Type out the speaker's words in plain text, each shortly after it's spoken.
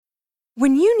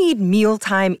When you need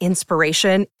mealtime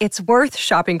inspiration, it's worth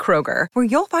shopping Kroger, where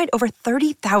you'll find over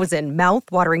 30,000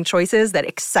 mouth-watering choices that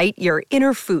excite your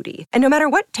inner foodie. And no matter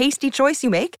what tasty choice you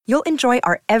make, you'll enjoy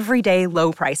our everyday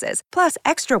low prices, plus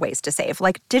extra ways to save,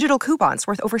 like digital coupons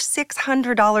worth over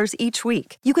 $600 each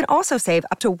week. You can also save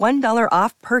up to $1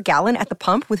 off per gallon at the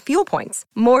pump with fuel points.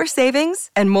 More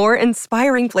savings and more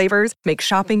inspiring flavors make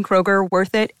shopping Kroger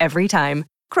worth it every time.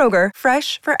 Kroger,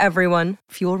 fresh for everyone.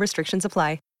 Fuel restrictions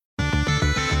apply.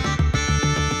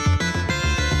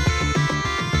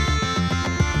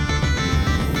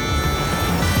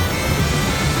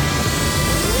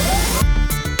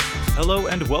 Hello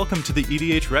and welcome to the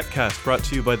EDH Recast, brought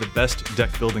to you by the best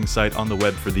deck building site on the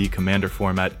web for the Commander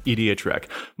format, EDH Rec.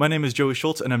 My name is Joey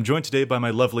Schultz, and I'm joined today by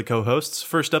my lovely co-hosts.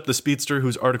 First up, the Speedster,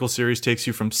 whose article series takes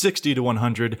you from 60 to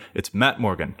 100. It's Matt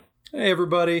Morgan. Hey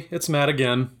everybody, it's Matt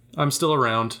again. I'm still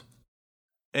around.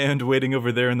 And waiting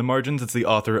over there in the margins, it's the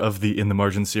author of the In the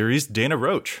Margins series, Dana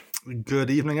Roach.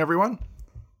 Good evening, everyone.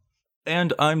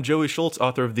 And I'm Joey Schultz,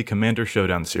 author of the Commander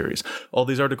Showdown series. All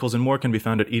these articles and more can be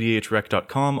found at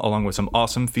edhrec.com, along with some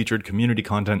awesome featured community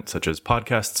content such as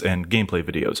podcasts and gameplay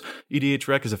videos. EDH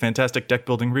Rec is a fantastic deck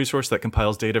building resource that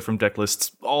compiles data from deck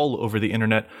lists all over the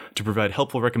internet to provide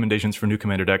helpful recommendations for new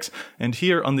Commander decks. And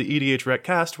here on the EDH Rec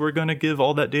cast, we're going to give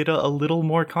all that data a little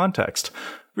more context.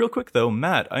 Real quick though,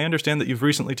 Matt, I understand that you've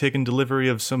recently taken delivery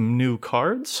of some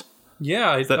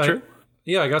Yeah, is that true?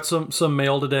 Yeah, I got some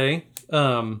mail today.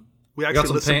 We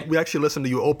actually listened to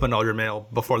you open all your mail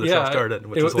before the show started,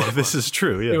 which was a lot of fun. This is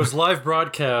true, yeah. It was live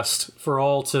broadcast for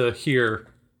all to hear.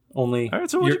 Only. All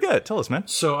right, so what'd you get? Tell us, man.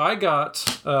 So I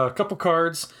got a couple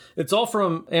cards. It's all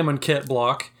from Amonkhet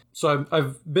block. So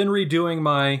I've been redoing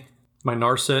my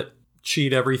Narset,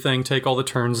 cheat everything, take all the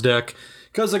turns deck,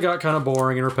 because it got kind of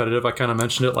boring and repetitive. I kind of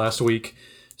mentioned it last week.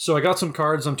 So I got some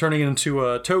cards. I'm turning it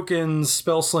into tokens,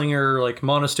 Spellslinger, like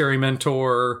Monastery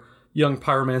Mentor, Young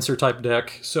Pyromancer type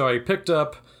deck. So I picked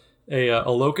up a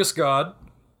Locust God,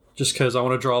 just because I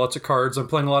want to draw lots of cards. I'm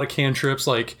playing a lot of cantrips,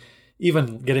 like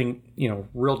even getting,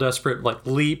 real desperate, like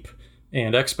Leap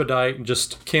and Expedite, and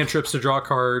just cantrips to draw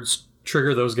cards,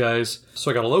 trigger those guys. So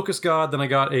I got a Locust God, then I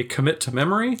got a Commit to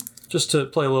Memory, just to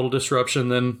play a little disruption,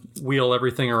 then wheel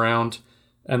everything around.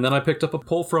 And then I picked up a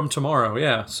Pull from Tomorrow,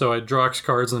 yeah. So I draw X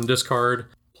cards and then discard.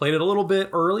 Played it a little bit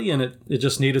early, and it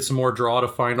just needed some more draw to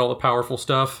find all the powerful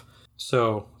stuff.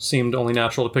 So, seemed only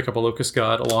natural to pick up a Locust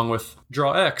God along with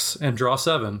Draw X and Draw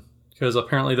 7, because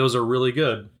apparently those are really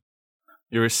good.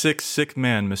 You're a sick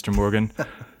man, Mr. Morgan.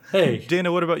 Hey.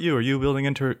 Dana, what about you? Are you building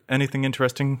anything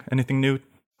interesting, anything new?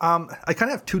 I kind of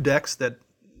have two decks that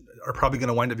are probably going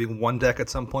to wind up being one deck at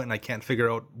some point, and I can't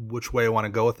figure out which way I want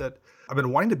to go with it. I've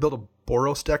been wanting to build a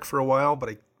Boros deck for a while, but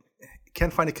I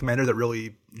can't find a commander that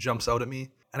really jumps out at me.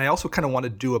 And I also kind of want to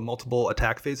do a multiple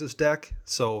attack phases deck,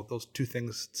 so those two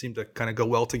things seem to kind of go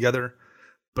well together.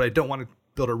 But I don't want to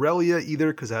build Aurelia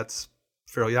either, because that's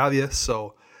fairly obvious.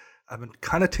 So I've been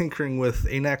kind of tinkering with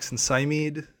Anax and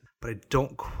Symede, but I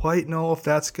don't quite know if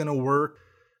that's going to work.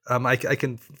 I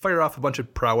can fire off a bunch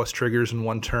of prowess triggers in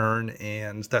one turn,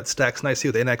 and that stacks nicely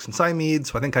with Anax and Symede,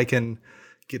 so I think I can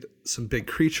get some big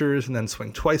creatures and then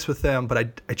swing twice with them, but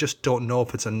I just don't know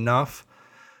if it's enough.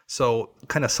 So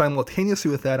kind of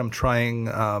simultaneously with that, I'm trying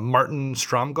Martin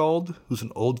Stromgald, who's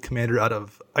an old commander out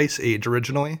of Ice Age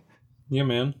originally. Yeah,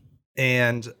 man.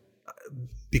 And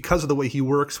because of the way he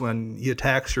works, when he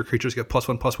attacks, your creatures get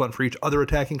 +1/+1 for each other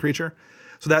attacking creature.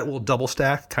 So that will double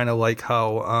stack, kind of like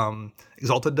how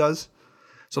Exalted does.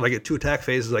 So if I get two attack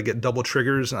phases, I get double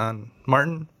triggers on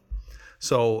Martin.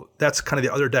 So that's kind of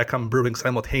the other deck I'm brewing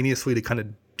simultaneously to kind of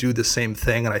do the same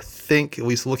thing. And I think, at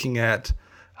least looking at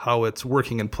how it's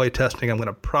working in playtesting, I'm going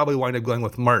to probably wind up going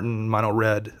with Martin Mono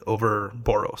Red over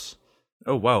Boros.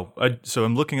 Oh, wow. So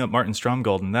I'm looking up Martin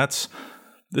Stromgald, and this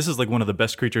is like one of the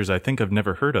best creatures I think I've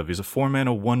never heard of. He's a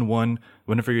 4-mana 1/1.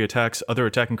 Whenever he attacks, other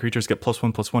attacking creatures get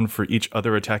 +1/+1 for each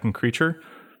other attacking creature.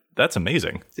 That's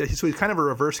amazing. Yeah, so he's kind of a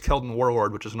reverse Keldon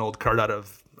Warlord, which is an old card out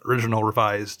of original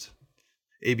revised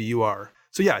ABUR.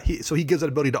 So yeah, he gives that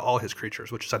ability to all his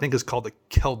creatures, which I think is called the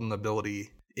Keldon ability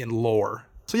in lore.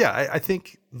 So yeah, I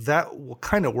think that will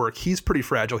kind of work. He's pretty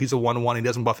fragile. He's a 1/1. He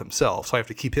doesn't buff himself, so I have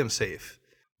to keep him safe.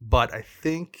 But I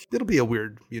think it'll be a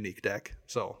weird, unique deck.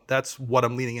 So that's what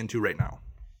I'm leaning into right now.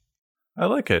 I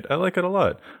like it. I like it a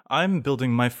lot. I'm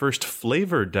building my first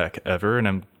flavor deck ever, and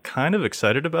I'm kind of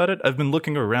excited about it. I've been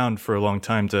looking around for a long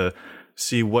time to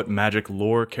see what Magic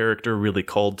lore character really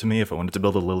called to me if I wanted to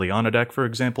build a Liliana deck, for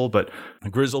example, but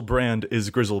Griselbrand is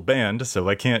Griselband, so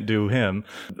I can't do him.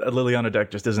 A Liliana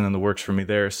deck just isn't in the works for me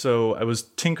there, so I was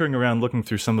tinkering around looking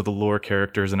through some of the lore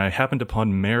characters, and I happened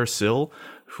upon Mare Sil,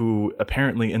 who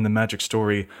apparently in the Magic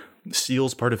story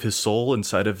seals part of his soul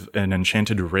inside of an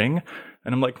enchanted ring.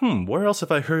 And I'm like, where else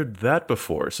have I heard that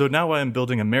before? So now I am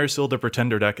building a Mersil the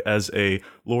Pretender deck as a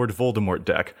Lord Voldemort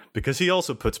deck, because he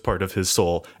also puts part of his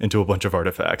soul into a bunch of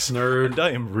artifacts. Nerd. And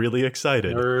I am really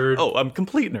excited. Nerd. Oh, I'm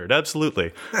complete nerd,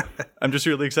 absolutely. I'm just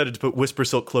really excited to put Whisper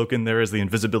Silk Cloak in there as the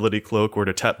invisibility cloak, or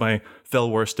to tap my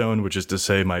Felwar Stone, which is to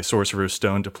say my Sorcerer's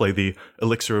Stone, to play the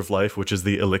Elixir of Life, which is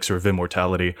the Elixir of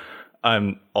Immortality.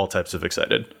 I'm all types of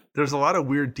excited. There's a lot of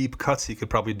weird deep cuts you could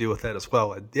probably do with that as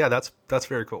well. Yeah, that's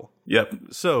very cool. Yep.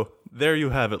 So there you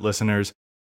have it, listeners.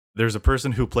 There's a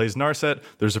person who plays Narset,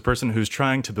 there's a person who's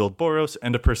trying to build Boros,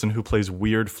 and a person who plays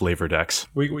weird flavor decks.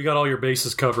 We got all your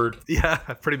bases covered. Yeah,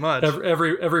 pretty much.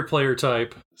 Every player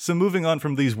type. So moving on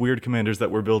from these weird commanders that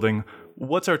we're building,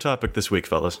 what's our topic this week,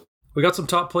 fellas? We got some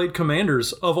top played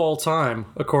commanders of all time,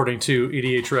 according to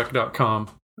EDHREC.com.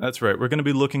 That's right. We're going to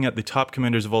be looking at the top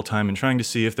commanders of all time and trying to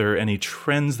see if there are any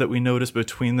trends that we notice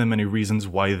between them, any reasons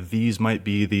why these might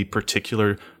be the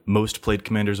particular most played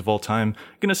commanders of all time.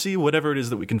 Going to see whatever it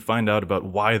is that we can find out about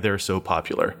why they're so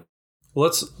popular.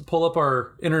 Let's pull up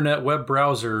our internet web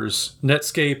browsers,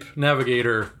 Netscape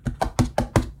Navigator.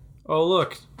 Oh,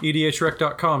 look,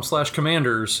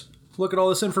 edhrec.com/commanders. Look at all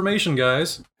this information,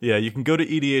 guys. Yeah, you can go to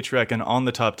EDHREC, and on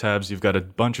the top tabs, you've got a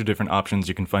bunch of different options.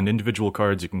 You can find individual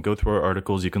cards, you can go through our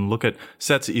articles, you can look at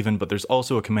sets even, but there's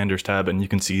also a commanders tab, and you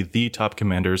can see the top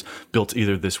commanders built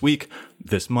either this week,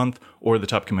 this month, or the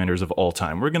top commanders of all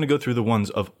time. We're going to go through the ones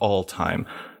of all time.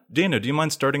 Dana, do you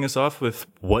mind starting us off with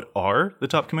what are the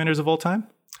top commanders of all time?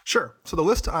 Sure. So the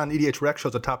list on EDHREC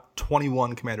shows the top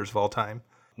 21 commanders of all time.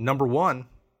 Number 1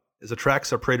 is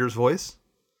Atraxa Praetor's Voice.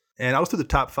 And I'll just do the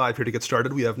top 5 here to get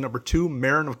started. We have number 2,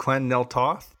 Meren of Clan Nel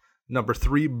Toth. Number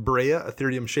 3, Breya,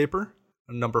 Ethereum Shaper.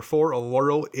 Number 4,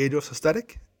 Oloro, Aegis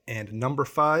Aesthetic. And number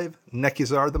 5,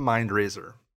 Nekizar, the Mind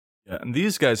Razor. Yeah, and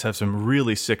these guys have some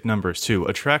really sick numbers too.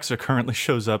 Atraxa currently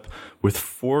shows up with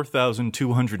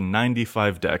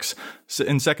 4,295 decks.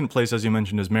 In second place, as you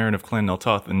mentioned, is Meren of Clan Nel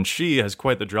Toth, and she has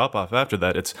quite the drop-off after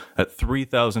that. It's at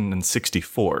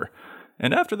 3,064.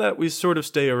 And after that, we sort of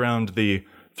stay around the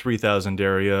 3,000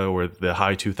 area or the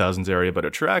high 2,000s area, but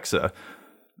Atraxa,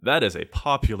 that is a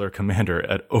popular commander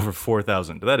at over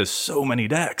 4,000. That is so many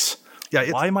decks.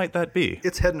 Yeah, why might that be?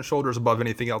 It's head and shoulders above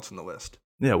anything else in the list.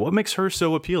 Yeah, what makes her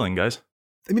so appealing, guys?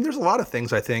 I mean, there's a lot of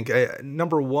things, I think.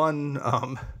 Number one,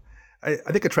 I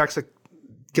think Atraxa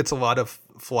gets a lot of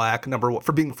flack, number one,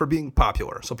 for being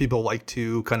popular. So people like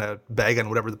to kind of bag on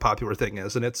whatever the popular thing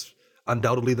is, and it's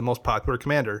undoubtedly the most popular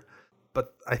commander.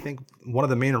 But I think one of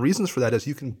the main reasons for that is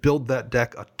you can build that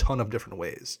deck a ton of different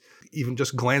ways. Even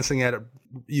just glancing at it,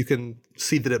 you can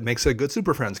see that it makes a good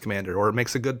Super Friends commander, or it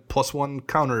makes a good +1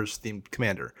 counters themed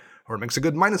commander, or it makes a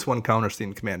good -1 counters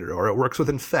themed commander, or it works with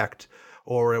Infect,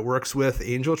 or it works with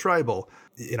Angel Tribal.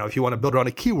 You know, if you want to build around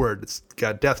a keyword, it's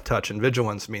got Death Touch and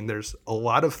Vigilance. I mean, there's a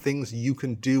lot of things you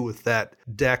can do with that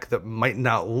deck that might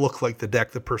not look like the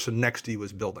deck the person next to you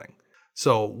is building.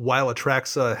 So while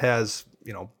Atraxa has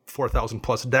 4,000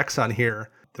 plus decks on here,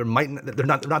 they're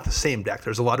not the same deck.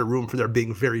 There's a lot of room for there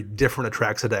being very different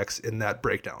Atraxa decks in that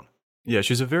breakdown. Yeah,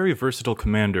 she's a very versatile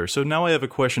commander. So now I have a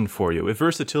question for you. If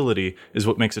versatility is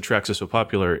what makes Atraxa so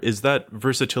popular, is that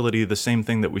versatility the same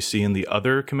thing that we see in the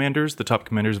other commanders, the top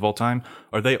commanders of all time?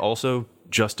 Are they also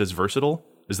just as versatile?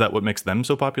 Is that what makes them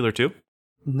so popular too?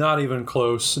 Not even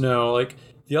close, no. Like,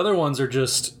 the other ones are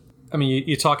just... I mean,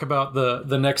 you talk about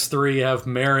the next three, you have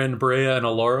Meren, Breya, and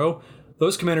Oloro.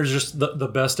 Those commanders are just the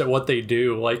best at what they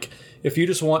do. Like, if you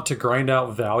just want to grind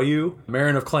out value,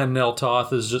 Meren of Clan Nel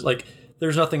Toth is just like,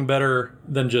 there's nothing better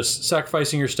than just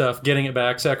sacrificing your stuff, getting it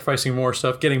back, sacrificing more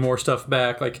stuff, getting more stuff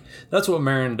back. Like, that's what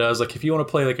Meren does. Like, if you want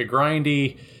to play like a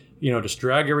grindy, just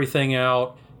drag everything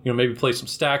out, maybe play some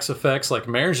stacks effects, like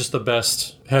Meren's just the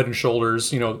best head and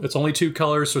shoulders. It's only 2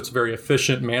 colors, so it's very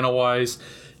efficient mana-wise.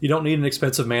 You don't need an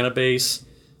expensive mana base.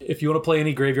 If you want to play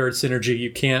any graveyard synergy,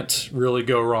 you can't really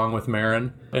go wrong with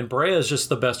Meren. And Breya is just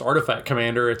the best artifact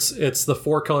commander. It's the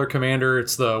 4-color commander.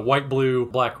 It's the white, blue,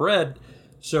 black, red.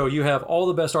 So you have all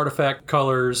the best artifact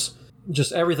colors.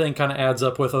 Just everything kind of adds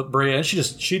up with Breya.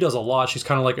 And she does a lot. She's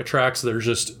kind of like Atraxa. There's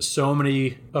just so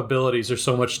many abilities. There's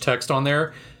so much text on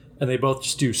there. And they both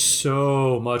just do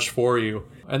so much for you.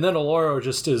 And then Oloro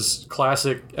just is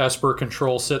classic Esper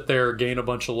control. Sit there, gain a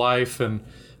bunch of life, and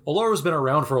Oloro's been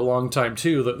around for a long time,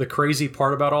 too. The crazy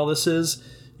part about all this is,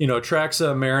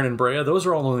 Atraxa, Meren, and Breya, those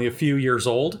are all only a few years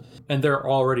old, and they're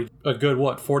already a good,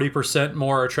 40%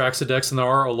 more Atraxa decks than there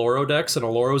are Oloro decks, and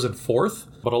Oloro's in 4th.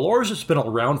 But Oloro's just been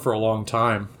around for a long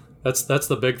time. That's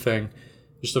the big thing.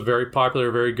 Just a very popular,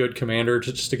 very good commander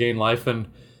just to gain life, and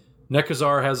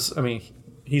Nekizar has,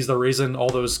 he's the reason all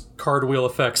those card wheel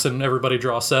effects and everybody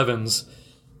draw 7s.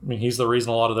 I mean, he's the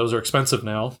reason a lot of those are expensive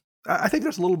now. I think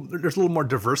there's a little more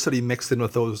diversity mixed in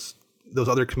with those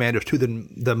other commanders too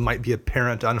than might be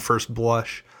apparent on first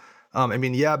blush. I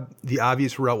mean, yeah, the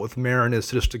obvious route with Marin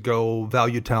is just to go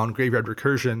Value Town, Graveyard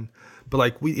Recursion, but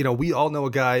like we all know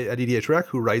a guy at EDH Rec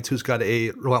who's got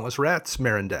a Relentless Rats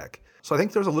Marin deck. So I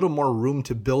think there's a little more room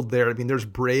to build there. I mean, there's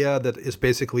Breya that is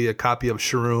basically a copy of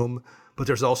Shroom, but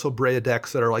there's also Breya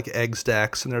decks that are like Eggs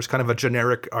decks, and there's kind of a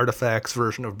generic artifacts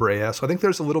version of Breya. So I think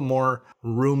there's a little more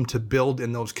room to build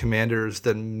in those commanders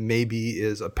than maybe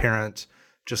is apparent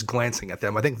just glancing at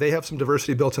them. I think they have some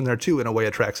diversity built in there too, in a way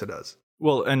Atraxa does.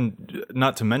 Well, and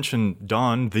not to mention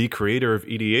Don, the creator of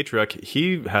EDH Rec,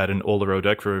 he had an Olaro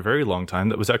deck for a very long time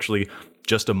that was actually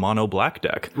just a mono black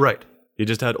deck. Right. He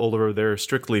just had Olaro there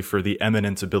strictly for the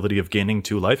Eminence ability of gaining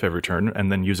 2 life every turn,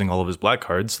 and then using all of his black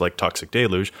cards, like Toxic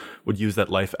Deluge, would use that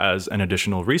life as an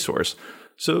additional resource.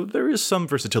 So there is some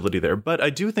versatility there, but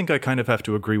I do think I kind of have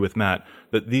to agree with Matt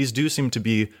that these do seem to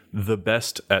be the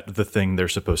best at the thing they're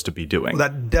supposed to be doing. Well,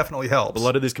 that definitely helps. A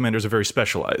lot of these commanders are very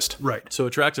specialized. Right. So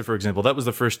Atraxa, for example, that was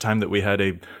the first time that we had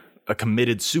a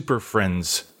committed Super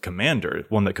Friends commander,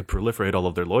 one that could proliferate all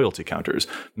of their loyalty counters.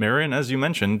 Marin, as you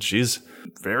mentioned, she's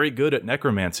very good at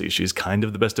necromancy. She's kind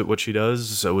of the best at what she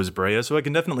does, so is Breya. So I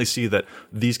can definitely see that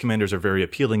these commanders are very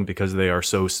appealing because they are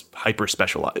so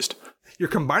hyper-specialized. You're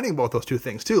combining both those two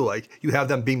things too. Like, you have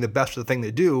them being the best at the thing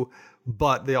they do,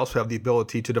 but they also have the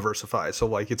ability to diversify. So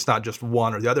like, it's not just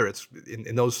one or the other. It's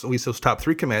in those, at least those top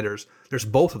 3 commanders, there's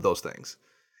both of those things.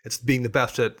 It's being the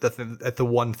best at the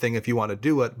one thing if you want to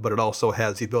do it, but it also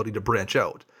has the ability to branch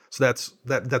out. So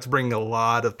that's bringing a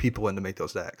lot of people in to make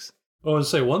those decks. Well, I would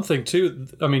say one thing too.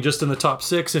 I mean, just in the top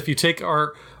 6, if you take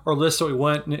our list that we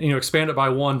went, expand it by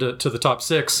 1 to the top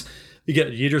 6, you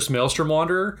get Yidris Maelstrom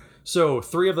Wanderer. So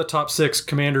 3 of the top 6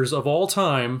 commanders of all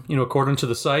time, according to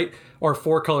the site, are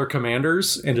 4-color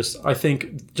commanders, and I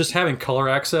think just having color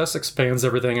access expands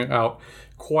everything out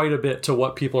quite a bit to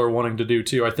what people are wanting to do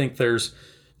too. I think there's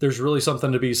really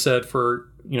something to be said for,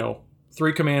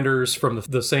 3 commanders from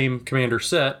the same commander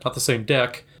set, not the same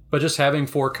deck, but just having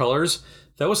 4 colors.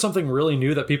 That was something really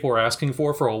new that people were asking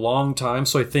for a long time.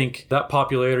 So I think that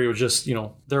popularity was just,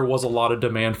 there was a lot of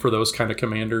demand for those kind of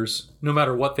commanders, no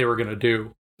matter what they were going to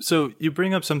do. So you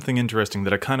bring up something interesting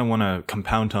that I kind of want to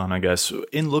compound on, I guess.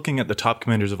 In looking at the top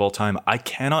commanders of all time, I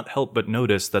cannot help but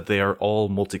notice that they are all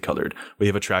multicolored. We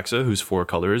have Atraxa, who's 4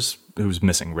 colors, who's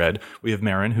missing red. We have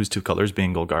Marin, who's 2 colors,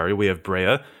 being Golgari. We have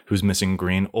Breya, who's missing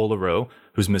green. Olaro,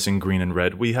 who's missing green and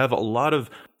red. We have a lot of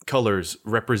colors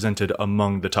represented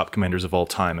among the top commanders of all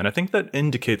time. And I think that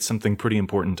indicates something pretty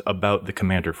important about the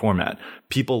commander format.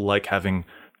 People like having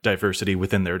diversity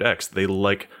within their decks. They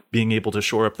like being able to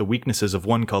shore up the weaknesses of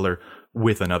one color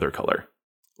with another color.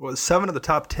 Well, 7 of the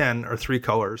top 10 are 3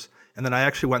 colors, and then I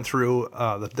actually went through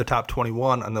the top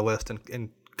 21 on the list and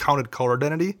counted color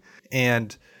identity,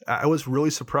 and I was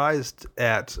really surprised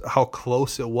at how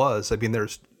close it was. I mean,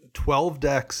 there's 12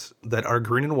 decks that are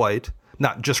green and white,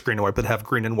 not just green and white, but have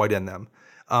green and white in them,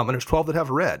 and there's 12 that have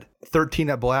red,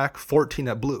 13 at black, 14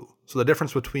 at blue. So the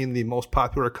difference between the most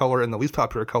popular color and the least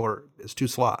popular color is 2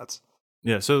 slots.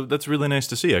 Yeah, so that's really nice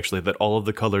to see, actually, that all of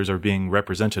the colors are being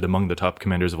represented among the top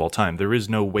commanders of all time. There is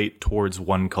no weight towards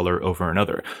one color over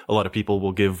another. A lot of people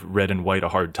will give red and white a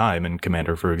hard time in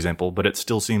Commander, for example, but it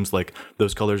still seems like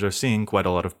those colors are seeing quite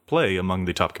a lot of play among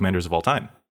the top commanders of all time.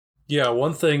 Yeah,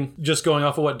 one thing, just going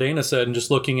off of what Dana said and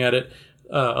just looking at it,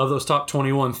 of those top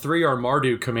 21, 3 are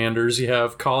Mardu commanders. You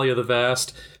have Kalia the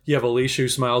Vast, you have Alicia who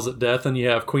smiles at death, and you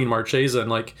have Queen Marchesa. And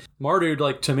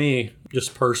Mardu, to me,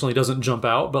 just personally doesn't jump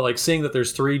out, but seeing that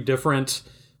there's 3 different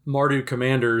Mardu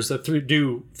commanders that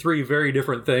do 3 very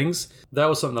different things, that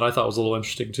was something that I thought was a little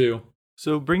interesting too.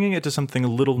 So bringing it to something a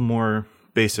little more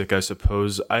basic, I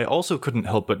suppose, I also couldn't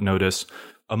help but notice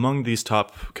among these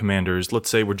top commanders, let's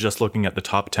say we're just looking at the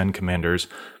top 10 commanders,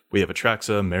 we have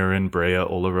Atraxa, Marin, Breya,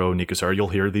 Olaro, Nekusar. You'll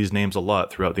hear these names a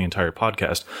lot throughout the entire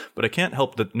podcast, but I can't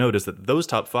help but notice that those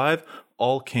top 5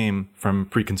 all came from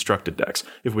pre-constructed decks.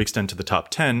 If we extend to the top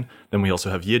 10, then we also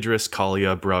have Yidris,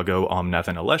 Kalia, Brago, Omnath,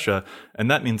 and Alesha, and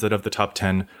that means that of the top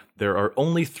 10, there are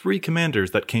only 3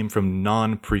 commanders that came from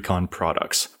non-precon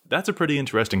products. That's a pretty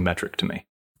interesting metric to me.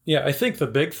 Yeah, I think the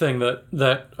big thing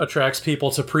that attracts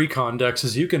people to precon decks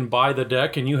is you can buy the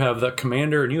deck and you have the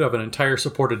commander and you have an entire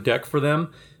supported deck for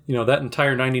them, that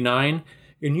entire 99,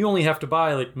 and you only have to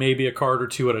buy maybe a card or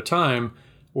 2 at a time.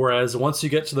 Whereas once you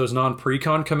get to those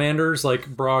non-precon commanders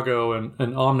like Brago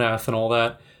and Omnath and all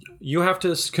that, you have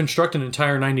to construct an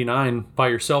entire 99 by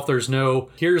yourself. There's no,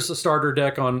 here's a starter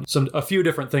deck on a few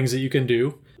different things that you can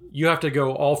do. you have to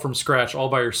go all from scratch, all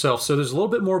by yourself. So there's a little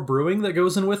bit more brewing that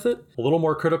goes in with it, a little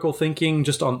more critical thinking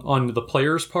just on the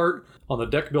player's part, on the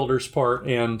deck builder's part.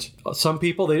 And some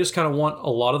people, they just kind of want a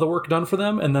lot of the work done for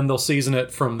them, and then they'll season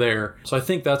it from there. So I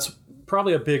think that's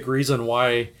probably a big reason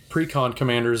why pre-con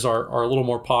commanders are a little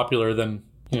more popular than,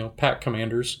 pack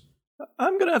commanders.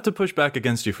 I'm going to have to push back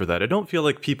against you for that. I don't feel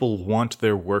like people want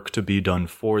their work to be done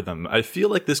for them. I feel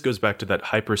like this goes back to that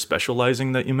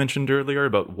hyper-specializing that you mentioned earlier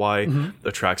about why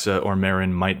Atraxa or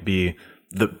Marin might be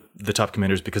the top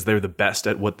commanders, because they're the best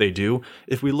at what they do.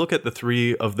 If we look at the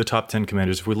 3 of the top 10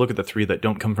 commanders, if we look at the 3 that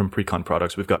don't come from pre-con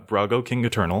products, we've got Brago, King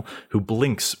Eternal, who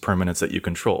blinks permanents that you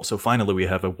control. So finally we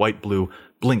have a white-blue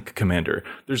blink commander.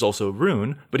 There's also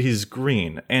Rune, but he's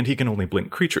green, and he can only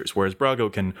blink creatures, whereas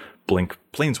Brago can blink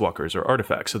planeswalkers or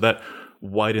artifacts. So that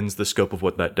widens the scope of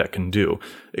what that deck can do.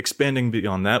 Expanding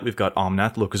beyond that, we've got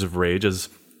Omnath, Locus of Rage, as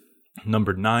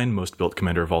number 9 most built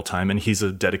commander of all time, and he's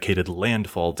a dedicated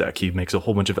landfall deck. He makes a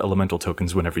whole bunch of elemental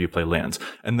tokens whenever you play lands.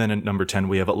 And then at number 10,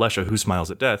 we have Alesha, who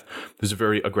smiles at death, who's a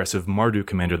very aggressive Mardu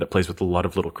commander that plays with a lot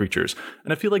of little creatures.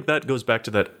 And I feel like that goes back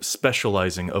to that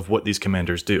specializing of what these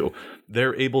commanders do.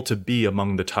 They're able to be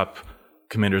among the top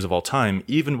commanders of all time,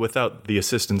 even without the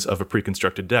assistance of a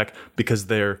pre-constructed deck, because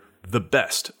they're the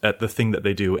best at the thing that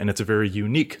they do, and it's a very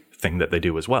unique thing that they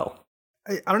do as well.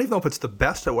 I don't even know if it's the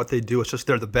best at what they do. It's just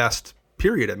they're the best,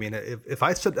 period. I mean, if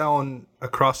I sit down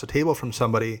across the table from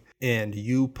somebody and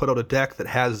you put out a deck that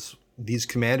has these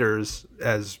commanders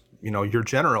as, your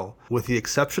general, with the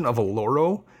exception of a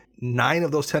Loro, 9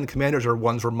 of those 10 commanders are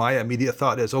ones where my immediate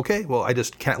thought is, okay, well, I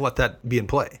just can't let that be in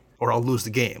play, or I'll lose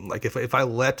the game. Like, if I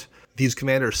let these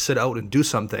commanders sit out and do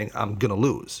something, I'm going to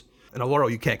lose. And a Loro,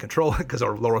 you can't control it, because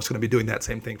our Loro's going to be doing that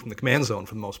same thing from the command zone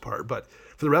for the most part. But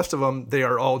for the rest of them, they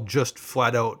are all just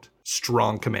flat out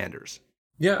strong commanders.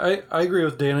 Yeah, I agree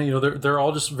with Dana. They're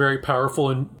all just very powerful,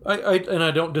 and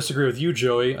I don't disagree with you,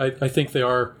 Joey. I think they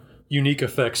are unique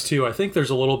effects too. I think there's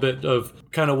a little bit of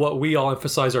kind of what we all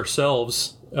emphasize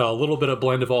ourselves, a little bit of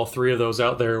blend of all 3 of those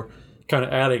out there, kind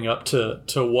of adding up to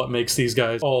what makes these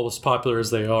guys all as popular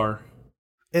as they are.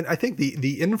 And I think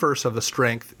the inverse of the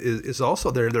strength is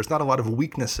also there. There's not a lot of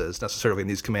weaknesses necessarily in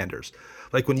these commanders.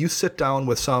 Like when you sit down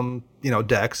with some,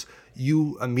 decks,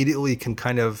 you immediately can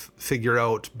kind of figure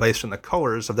out, based on the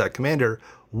colors of that commander,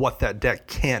 what that deck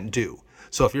can't do.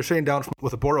 So if you're sitting down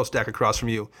with a Boros deck across from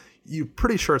you, you're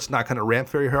pretty sure it's not going to ramp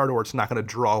very hard, or it's not going to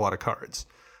draw a lot of cards.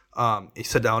 You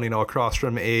sit down, across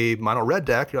from a mono red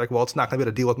deck, you're like, well, it's not going to be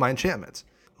able to deal with my enchantments.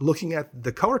 Looking at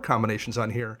the color combinations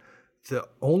on here, the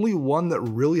only one that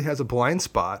really has a blind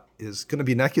spot is going to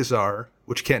be Nekuzar,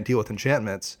 which can't deal with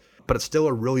enchantments, but it's still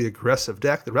a really aggressive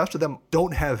deck. The rest of them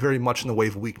don't have very much in the way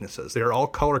of weaknesses. They are all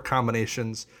color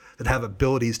combinations that have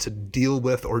abilities to deal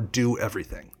with or do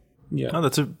everything. Yeah,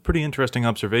 that's a pretty interesting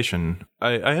observation.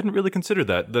 I hadn't really considered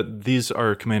that these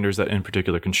are commanders that in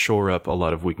particular can shore up a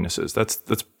lot of weaknesses. That's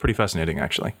pretty fascinating,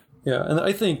 actually. Yeah, and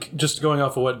I think just going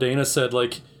off of what Dana said,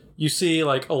 you see a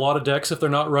lot of decks, if they're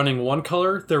not running one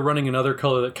color, they're running another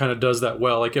color that kind of does that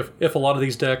well. Like if a lot of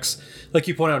these decks, like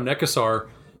you point out,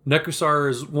 Nekuzar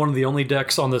is one of the only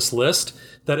decks on this list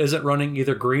that isn't running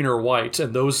either green or white.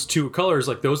 And those 2 colors,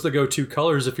 those are the go-to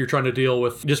colors if you're trying to deal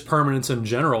with just permanents in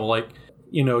general.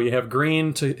 You have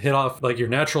green to hit off your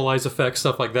naturalize effects,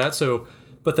 stuff like that. So,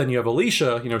 but then you have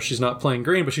Alicia, she's not playing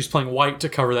green, but she's playing white to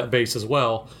cover that base as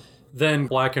well. Then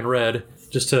black and red,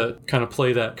 just to kind of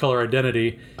play that color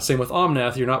identity. Same with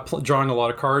Omnath, you're not drawing a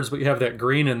lot of cards, but you have that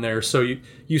green in there. So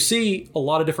you see a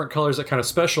lot of different colors that kind of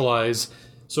specialize.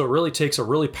 So it really takes a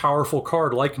really powerful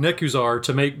card like Nekuzar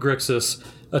to make Grixis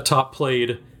a top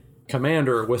played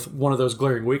commander with one of those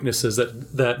glaring weaknesses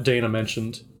that Dana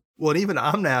mentioned. Well, and even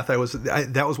Omnath,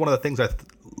 that was one of the things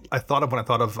I thought of when I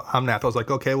thought of Omnath. I was like,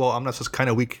 okay, well, Omnath is kind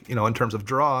of weak, in terms of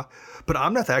draw. But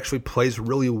Omnath actually plays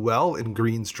really well in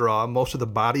green's draw. Most of the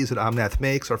bodies that Omnath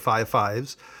makes are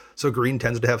 5/5s. So green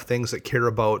tends to have things that care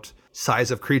about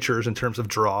size of creatures in terms of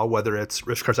draw, whether it's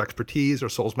Rishkar's Expertise or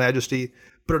Soul's Majesty.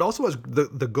 But it also has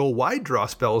the go wide draw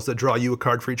spells that draw you a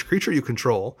card for each creature you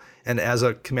control. And as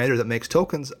a commander that makes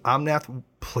tokens, Omnath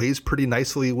plays pretty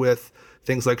nicely with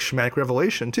things like Shamanic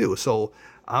Revelation too. So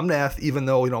Omnath, even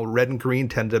though, red and green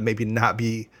tend to maybe not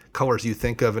be colors you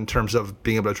think of in terms of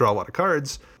being able to draw a lot of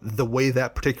cards, the way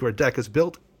that particular deck is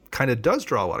built kind of does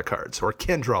draw a lot of cards, or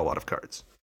can draw a lot of cards.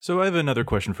 So I have another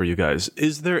question for you guys.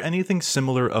 Is there anything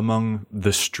similar among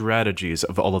the strategies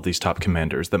of all of these top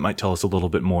commanders that might tell us a little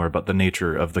bit more about the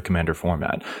nature of the commander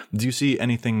format? Do you see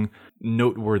anything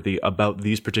noteworthy about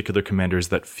these particular commanders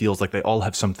that feels like they all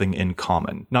have something in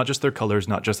common? Not just their colors,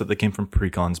 not just that they came from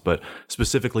precons, but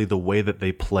specifically the way that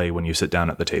they play when you sit down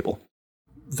at the table.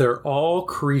 They're all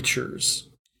creatures.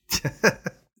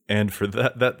 And for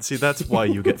that's why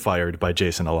you get fired by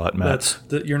Jason a lot, Matt.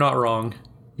 You're not wrong.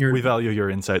 We value your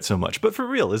insight so much. But for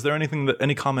real, is there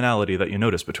any commonality that you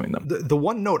notice between them? The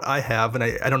one note I have, and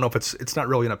I don't know if it's not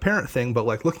really an apparent thing, but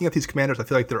like looking at these commanders, I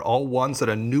feel like they're all ones that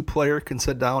a new player can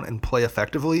sit down and play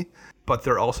effectively. But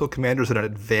they're also commanders that an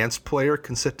advanced player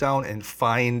can sit down and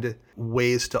find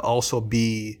ways to also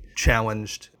be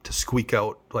challenged to squeak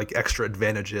out like extra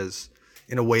advantages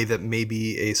in a way that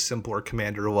maybe a simpler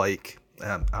commander like,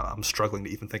 I'm struggling to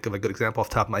even think of a good example off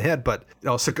the top of my head, but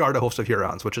Sigarda, Host of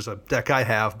Hurons, which is a deck I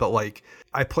have, but like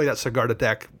I play that Sigarda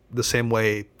deck the same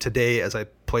way today as I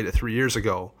played it 3 years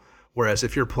ago. Whereas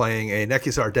if you're playing a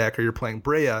Nekuzar deck or you're playing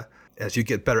Breya, as you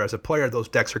get better as a player, those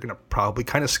decks are going to probably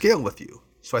kind of scale with you.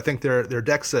 So I think they're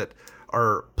decks that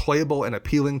are playable and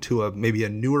appealing to maybe a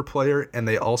newer player, and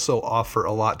they also offer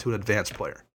a lot to an advanced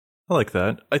player. I like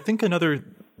that. I think another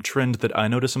trend that I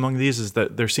notice among these is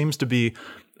that there seems to be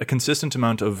a consistent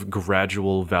amount of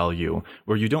gradual value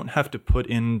where you don't have to put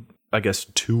in, I guess,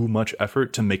 too much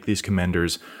effort to make these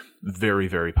commanders very,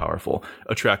 very powerful.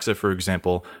 Atraxa, for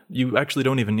example, you actually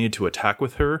don't even need to attack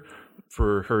with her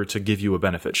for her to give you a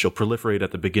benefit. She'll proliferate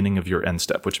at the beginning of your end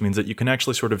step, which means that you can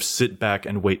actually sort of sit back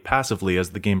and wait passively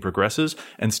as the game progresses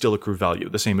and still accrue value.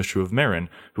 The same is true of Marin,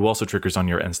 who also triggers on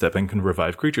your end step and can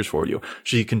revive creatures for you.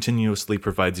 She continuously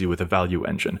provides you with a value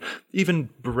engine. Even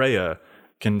Breya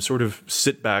can sort of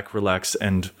sit back, relax,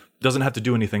 and doesn't have to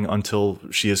do anything until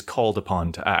she is called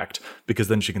upon to act, because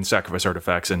then she can sacrifice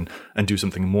artifacts and do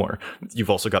something more. You've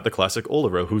also got the classic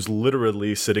Olero, who's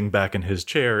literally sitting back in his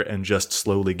chair and just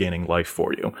slowly gaining life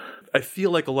for you. I feel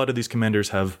like a lot of these commanders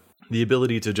have the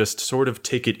ability to just sort of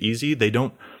take it easy. They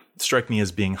don't strike me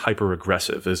as being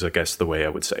hyper-aggressive, is I guess the way I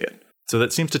would say it. So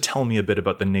that seems to tell me a bit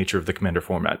about the nature of the commander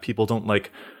format. People don't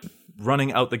like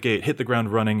running out the gate, hit the ground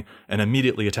running, and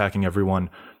immediately attacking everyone.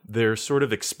 They're sort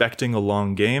of expecting a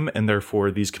long game, and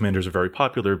therefore these commanders are very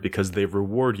popular because they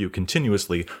reward you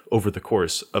continuously over the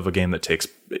course of a game that takes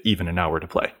even an hour to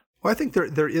play. Well, I think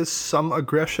there is some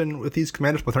aggression with these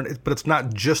commanders, but it's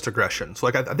not just aggression. So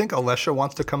like I think Alesha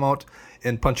wants to come out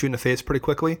and punch you in the face pretty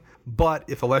quickly, but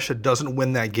if Alesha doesn't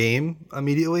win that game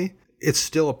immediately, it's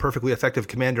still a perfectly effective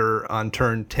commander on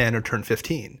turn 10 or turn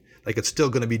 15. Like, it's still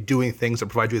going to be doing things that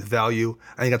provide you with value.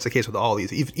 I think that's the case with all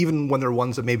these. Even when they're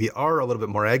ones that maybe are a little bit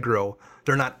more aggro,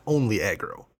 they're not only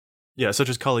aggro. Yeah, such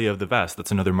as Kalia of the Vast,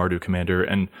 that's another Mardu commander,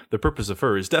 and the purpose of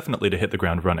her is definitely to hit the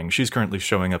ground running. She's currently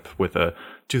showing up with a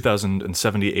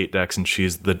 2,078 decks, and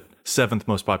she's the 7th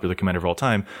most popular commander of all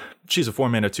time. She's a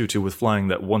 4-mana 2/2 with flying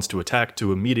that wants to attack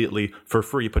to immediately, for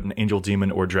free, put an angel, demon,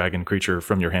 or dragon creature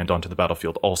from your hand onto the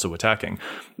battlefield, also attacking.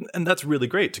 And that's really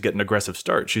great to get an aggressive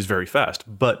start. She's very fast.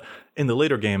 But in the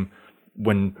later game,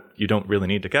 when you don't really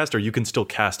need to cast her, you can still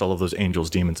cast all of those angels,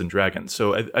 demons, and dragons.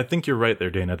 So I think you're right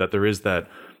there, Dana, that there is that,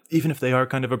 even if they are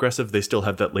kind of aggressive, they still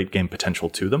have that late game potential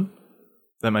to them.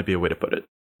 That might be a way to put it.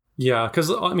 Yeah,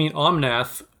 because, I mean,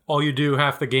 Omnath, all you do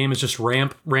half the game is just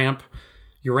ramp.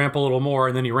 You ramp a little more,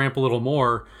 and then you ramp a little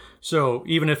more. So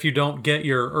even if you don't get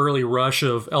your early rush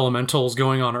of elementals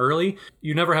going on early,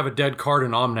 you never have a dead card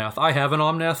in Omnath. I have an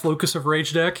Omnath Locus of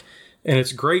Rage deck, and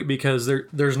it's great because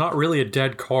there's not really a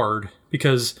dead card,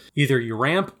 because either you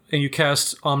ramp and you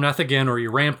cast Omnath again, or you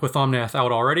ramp with Omnath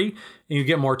out already, and you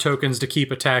get more tokens to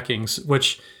keep attacking,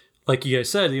 which, like you guys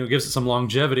said, gives it some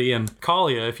longevity. And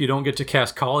Kalia, if you don't get to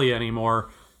cast Kalia anymore,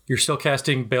 you're still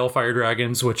casting Balefire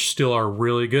Dragons, which still are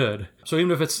really good. So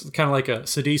even if it's kind of like a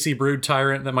Sidisi Brood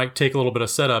Tyrant that might take a little bit of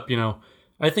setup,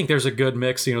 I think there's a good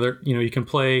mix. You can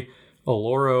play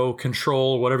Oloro,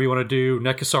 Control, whatever you want to do,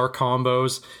 Nekuzar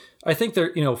combos. I think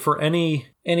there, for any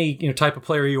type of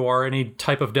player you are, any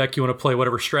type of deck you want to play,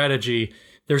 whatever strategy,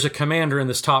 there's a commander in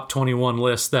this top 21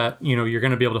 list that, you're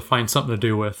going to be able to find something to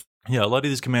do with. Yeah, a lot of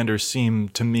these commanders seem,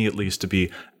 to me at least, to be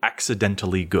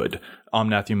accidentally good.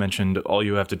 Omnath, you mentioned, all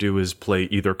you have to do is play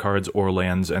either cards or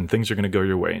lands, and things are going to go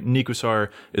your way. Nekuzar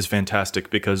is fantastic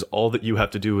because all that you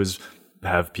have to do is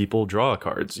have people draw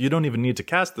cards. You don't even need to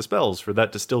cast the spells for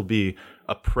that to still be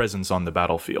a presence on the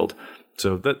battlefield.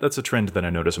 So that's a trend that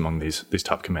I notice among these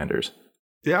top commanders.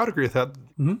 Yeah, I would agree with that.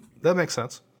 Mm-hmm. That makes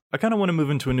sense. I kind of want to move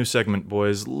into a new segment,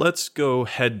 boys. Let's go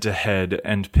head to head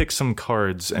and pick some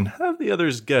cards and have the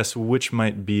others guess which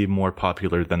might be more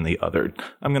popular than the other.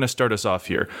 I'm going to start us off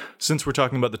here. Since we're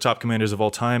talking about the top commanders of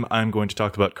all time, I'm going to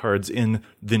talk about cards in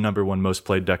the number 1 most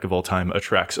played deck of all time,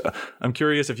 Atraxa. I'm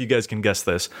curious if you guys can guess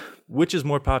this. Which is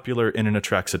more popular in an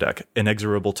Atraxa deck?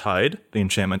 Inexorable Tide, the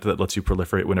enchantment that lets you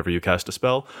proliferate whenever you cast a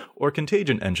spell, or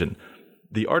Contagion Engine,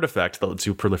 the artifact that lets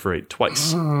you proliferate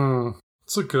twice?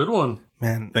 It's a good one.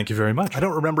 Man, thank you very much. I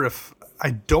don't remember if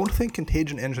I don't think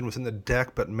Contagion Engine was in the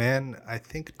deck, but man, I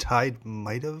think Tide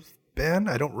might have been.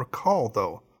 I don't recall,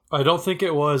 though. I don't think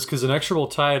it was, because Inexorable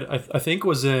Tide, I think,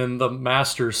 was in the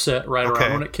Masters set around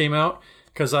when it came out,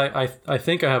 because I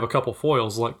think I have a couple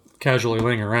foils like casually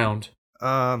laying around.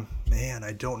 Man,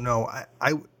 I don't know.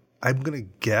 I'm going to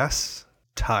guess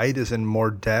Tide is in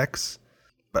more decks,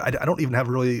 but I don't even have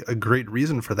really a great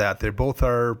reason for that. They both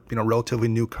are, relatively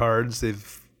new cards.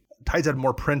 Tide's had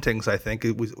more printings, I think.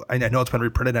 I know it's been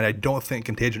reprinted, and I don't think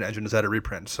Contagion Engine has had a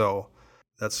reprint, so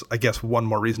that's, I guess, one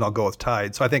more reason I'll go with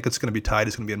Tide. So I think it's going to be Tide.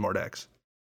 It's going to be in more decks.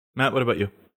 Matt, what about you?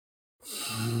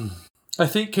 I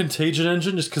think Contagion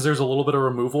Engine, just because there's a little bit of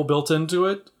removal built into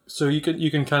it. So you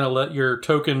can kind of let your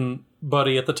token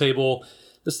buddy at the table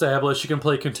establish. You can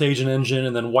play Contagion Engine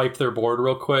and then wipe their board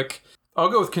real quick. I'll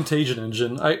go with Contagion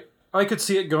Engine. I could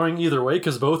see it going either way,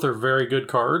 because both are very good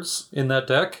cards in that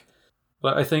deck.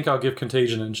 But I think I'll give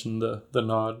Contagion Engine the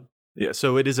nod. Yeah,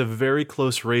 so it is a very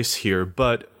close race here,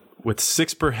 but with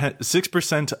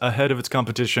 6% ahead of its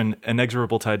competition,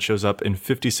 Inexorable Tide shows up in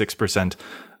 56%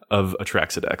 of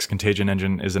Atraxa decks. Contagion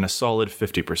Engine is in a solid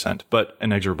 50%, but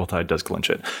Inexorable Tide does clinch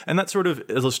it. And that sort of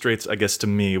illustrates, I guess, to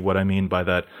me, what I mean by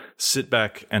that sit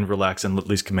back and relax and let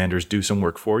these commanders do some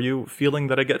work for you feeling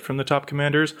that I get from the top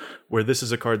commanders, where this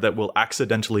is a card that will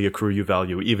accidentally accrue you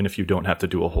value, even if you don't have to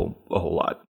do a whole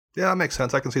lot. Yeah, that makes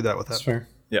sense. I can see that with that. That's fair.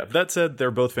 Yeah, that said,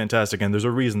 they're both fantastic, and there's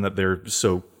a reason that they're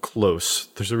so close.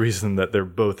 There's a reason that they're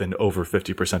both in over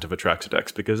 50% of Atraxa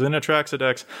decks, because in Atraxa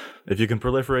decks, if you can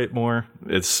proliferate more,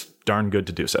 it's darn good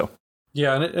to do so.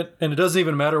 Yeah, and it doesn't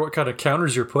even matter what kind of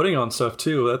counters you're putting on stuff,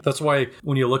 too. That's why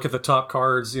when you look at the top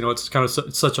cards, it's kind of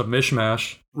it's such a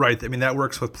mishmash. Right. I mean, that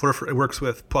works with it works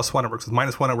with +1, it works with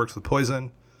 -1, it works with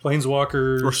poison.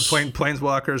 Planeswalkers.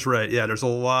 Planeswalkers, right. Yeah, there's a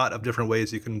lot of different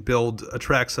ways you can build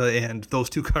Atraxa, and those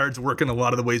two cards work in a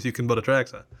lot of the ways you can build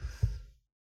Atraxa.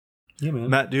 Yeah, man.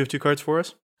 Matt, do you have 2 cards for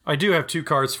us? I do have 2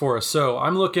 cards for us. So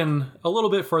I'm looking a little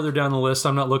bit further down the list.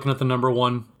 I'm not looking at the number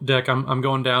 1 deck. I'm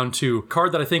going down to a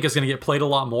card that I think is going to get played a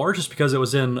lot more, just because it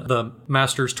was in the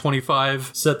Masters 25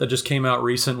 set that just came out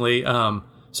recently.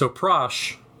 So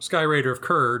Prosh, Sky Raider of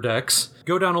Kur decks.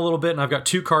 Go down a little bit, and I've got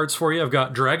 2 cards for you. I've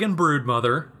got Dragon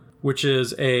Broodmother, which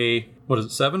is a,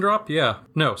 7-drop? Yeah.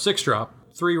 No, 6-drop.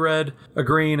 3 red, a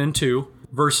green, and 2,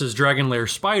 versus Dragonlair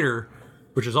Spider,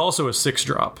 which is also a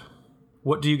 6-drop.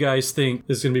 What do you guys think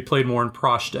is going to be played more in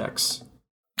Prosh decks?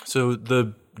 So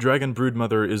the Dragon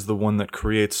Broodmother is the one that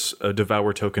creates a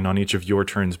Devour token on each of your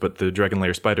turns, but the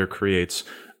Dragonlair Spider creates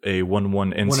a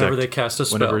 1/1 insect whenever they cast a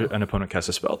spell. Whenever an opponent casts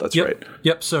a spell, that's right.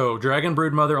 Yep, so Dragon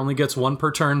Broodmother only gets 1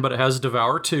 per turn, but it has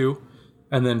Devour 2,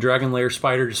 and then Dragonlair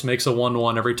Spider just makes a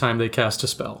 1/1 every time they cast a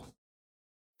spell.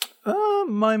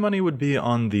 My money would be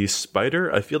on the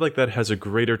Spider. I feel like that has a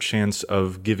greater chance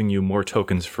of giving you more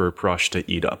tokens for Prosh to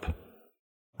eat up.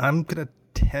 I'm going to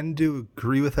tend to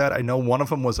agree with that. I know one of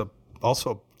them was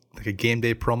also like a game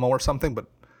day promo or something, but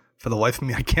for the life of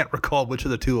me, I can't recall which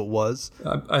of the 2 it was.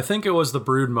 I think it was the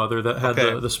Broodmother that had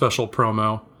the special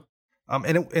promo.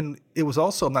 And it was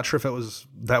also, I'm not sure if it was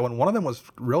that one. One of them was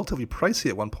relatively pricey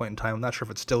at one point in time. I'm not sure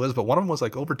if it still is, but one of them was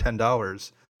like over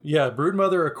 $10. Yeah,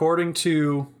 Broodmother, according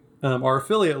to our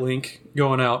affiliate link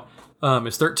going out,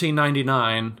 is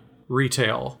 $13.99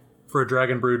 retail for a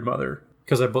Dragon Broodmother.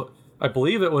 Because I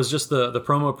believe it was just the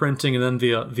promo printing and then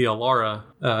the Alara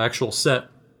actual set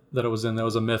that it was in that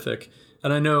was a mythic.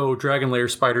 And I know Dragonlair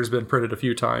Spider's been printed a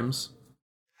few times.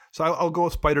 So I'll go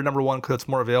with Spider number 1 because it's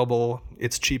more available,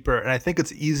 it's cheaper, and I think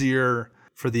it's easier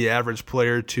for the average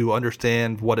player to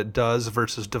understand what it does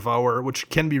versus Devour, which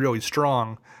can be really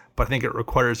strong, but I think it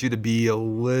requires you to be a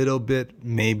little bit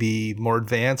maybe more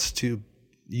advanced to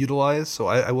utilize. So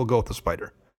I will go with the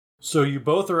Spider. So you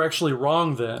both are actually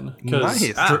wrong then.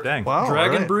 Nice. Dang. Wow,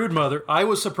 Dragon right. Broodmother, I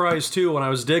was surprised too when I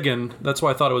was digging. That's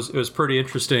why I thought it was pretty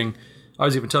interesting. I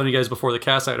was even telling you guys before the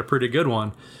cast I had a pretty good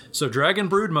one. So Dragon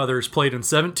Broodmother is played in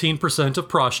 17% of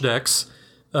Prosh decks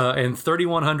and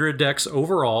 3,100 decks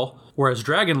overall, whereas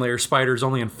Dragonlair Spider is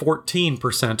only in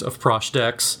 14% of Prosh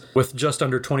decks with just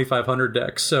under 2,500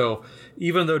 decks. So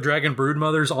even though Dragon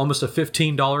Broodmother is almost a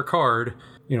 $15 card,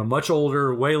 much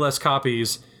older, way less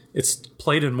copies, it's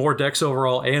played in more decks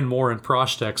overall and more in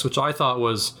Prosh decks, which I thought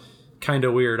was kind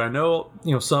of weird. I know,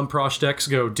 some Prosh decks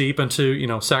go deep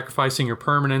into, sacrificing your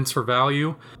permanents for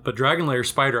value, but Dragonlair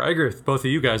Spider, I agree with both of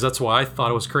you guys. That's why I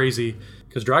thought it was crazy,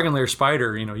 because Dragonlair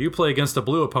Spider, you play against a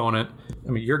blue opponent,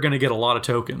 you're going to get a lot of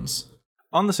tokens.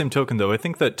 On the same token, though, I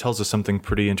think that tells us something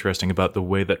pretty interesting about the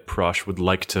way that Prosh would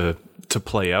like to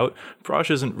play out.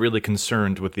 Prosh isn't really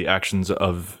concerned with the actions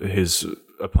of his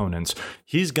opponents.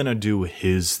 He's going to do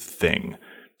his thing.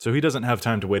 So he doesn't have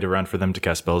time to wait around for them to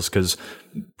cast spells, because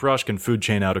Parash can food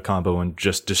chain out a combo and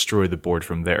just destroy the board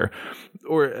from there.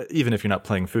 Or even if you're not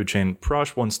playing food chain,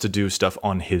 Parash wants to do stuff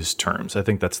on his terms. I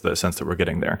think that's the sense that we're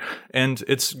getting there. And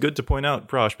it's good to point out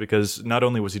Parash, because not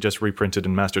only was he just reprinted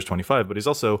in Masters 25, but he's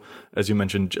also, as you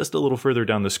mentioned, just a little further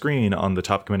down the screen on the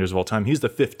top commanders of all time. He's the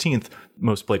 15th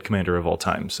most played commander of all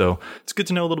time. So it's good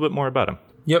to know a little bit more about him.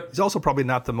 Yep. He's also probably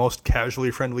not the most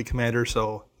casually friendly commander,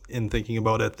 so in thinking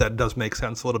about it, that does make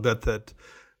sense a little bit that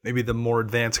maybe the more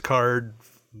advanced card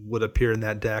would appear in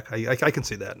that deck. I can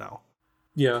see that now.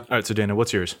 Yeah. All right, so Dana,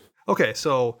 what's yours? Okay,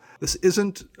 so this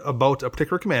isn't about a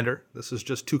particular commander. This is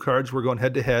just two cards. We're going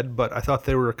head to head, but I thought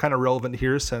they were kind of relevant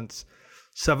here since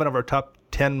 7 of our top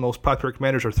 10 most popular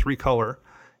commanders are 3-color,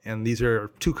 and these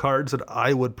are 2 cards that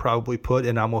I would probably put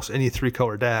in almost any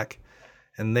 3-color deck,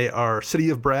 and they are City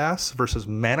of Brass versus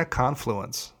Mana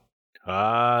Confluence.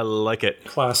 I like it.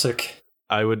 Classic.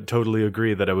 I would totally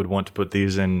agree that I would want to put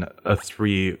these in a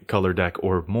 3-color deck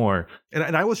or more.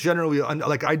 And I was generally,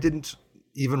 I didn't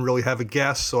even really have a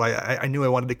guess, so I knew I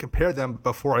wanted to compare them.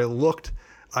 Before I looked,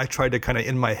 I tried to kind of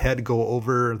in my head go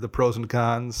over the pros and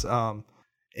cons.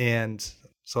 And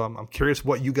so I'm curious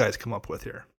what you guys come up with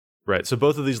here. Right, so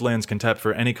both of these lands can tap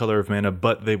for any color of mana,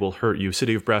 but they will hurt you.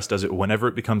 City of Brass does it whenever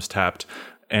it becomes tapped,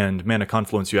 and Mana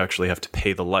Confluence, you actually have to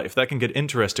pay the life. That can get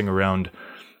interesting around,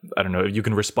 I don't know, you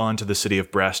can respond to the City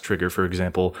of Brass trigger, for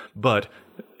example, but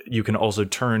you can also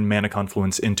turn Mana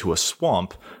Confluence into a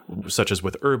swamp, such as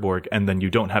with Urborg, and then you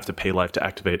don't have to pay life to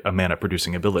activate a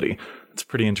mana-producing ability. It's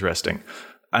pretty interesting.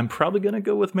 I'm probably going to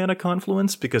go with Mana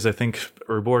Confluence because I think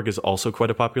Urborg is also quite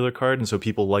a popular card, and so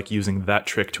people like using that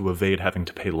trick to evade having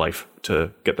to pay life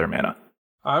to get their mana.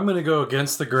 I'm going to go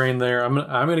against the grain there. I'm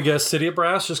going to guess City of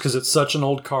Brass just because it's such an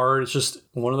old card. It's just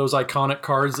one of those iconic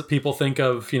cards that people think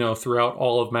of, throughout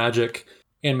all of Magic.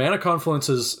 And Mana Confluence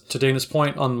is, to Dana's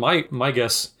point, on my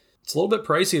guess, it's a little bit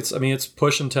pricey. It's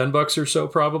pushing $10 or so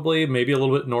probably, maybe a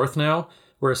little bit north now.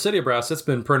 Whereas City of Brass, it's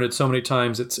been printed so many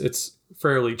times, it's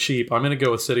fairly cheap. I'm going to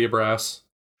go with City of Brass.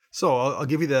 So I'll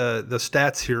give you the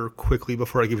stats here quickly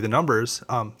before I give you the numbers.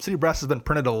 City of Brass has been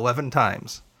printed 11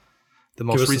 times. Give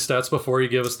us the stats before you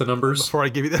give us the numbers. Before I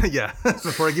give you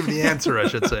before I give you the answer, I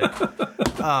should say.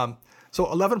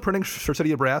 So 11 printings for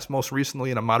City of Brass, most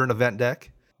recently in a modern event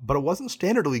deck, but it wasn't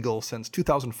standard legal since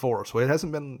 2004. So it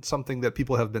hasn't been something that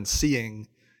people have been seeing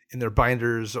in their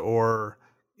binders or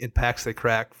in packs they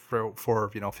crack for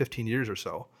 15 years or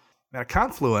so. Mana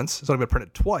Confluence has only been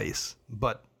printed twice,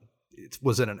 but it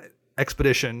was in an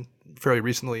expedition fairly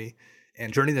recently,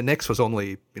 and Journey to Nyx was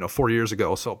only 4 years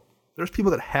ago. So there's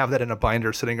people that have that in a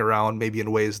binder sitting around, maybe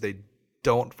in ways they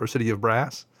don't for City of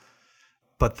Brass.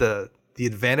 But the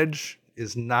advantage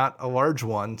is not a large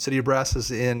one. City of Brass is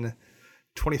in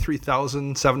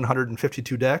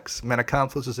 23,752 decks. Mana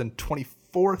Confluence is in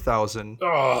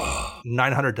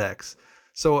 24,900 decks.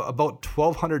 So about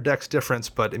 1,200 decks difference,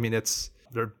 but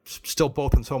they're still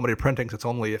both in so many printings, it's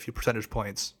only a few percentage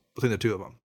points between the two of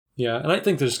them. Yeah, and I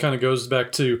think this kind of goes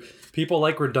back to people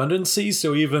like redundancy,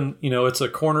 so even, it's a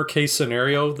corner case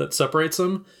scenario that separates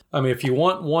them. If you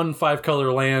want one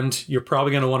 5-color land, you're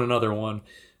probably going to want another one.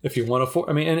 If you want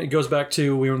and it goes back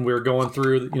to when we were going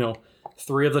through,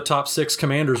 3 of the top 6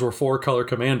 commanders were 4-color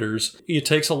commanders. It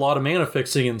takes a lot of mana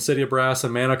fixing in City of Brass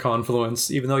and Mana Confluence,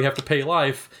 even though you have to pay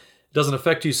life. Doesn't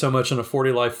affect you so much in a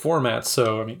 40 life format,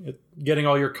 so getting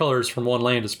all your colors from one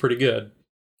land is pretty good.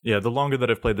 Yeah, the longer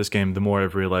that I've played this game, the more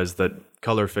I've realized that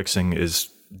color fixing is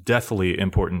deathly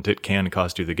important. It can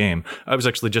cost you the game. I was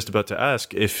actually just about to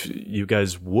ask if you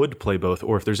guys would play both,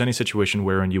 or if there's any situation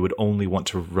wherein you would only want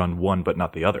to run one but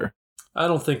not the other. I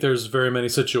don't think there's very many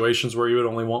situations where you would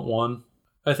only want one.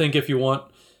 I think if you want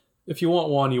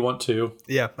one, you want two.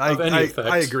 Yeah,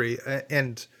 I agree.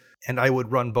 And I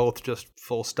would run both just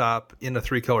full stop in a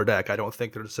 3-color deck. I don't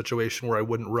think there's a situation where I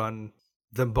wouldn't run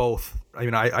them both.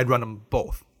 I'd run them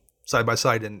both side by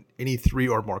side in any 3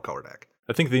 or more color deck.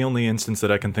 I think the only instance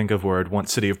that I can think of where I'd want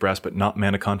City of Brass but not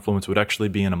Mana Confluence would actually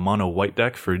be in a mono white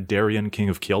deck for Darien, King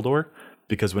of Keldor,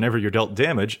 because whenever you're dealt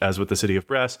damage, as with the City of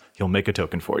Brass, he'll make a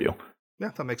token for you.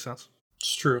 Yeah, that makes sense.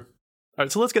 It's true. All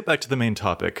right, so let's get back to the main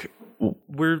topic.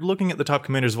 We're looking at the top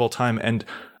commanders of all time, and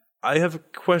I have a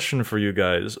question for you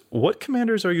guys. What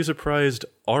commanders are you surprised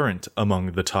aren't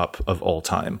among the top of all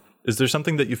time? Is there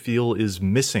something that you feel is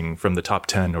missing from the top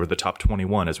 10 or the top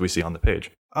 21 as we see on the page?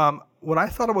 When I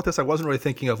thought about this, I wasn't really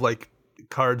thinking of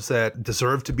cards that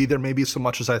deserve to be there maybe so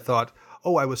much as I thought,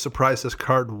 I was surprised this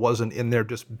card wasn't in there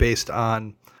just based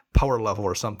on power level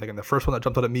or something. And the first one that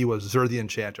jumped out at me was Zur the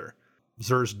Enchanter.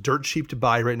 Xur's dirt cheap to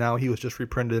buy right now. He was just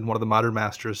reprinted in one of the Modern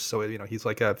Masters, so he's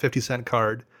like a 50-cent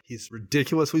card. He's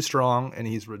ridiculously strong, and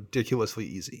he's ridiculously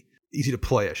easy to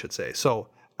play, I should say. So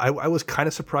I was kind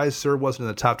of surprised Xur wasn't in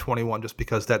the top 21, just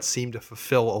because that seemed to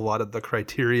fulfill a lot of the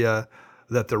criteria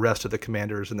that the rest of the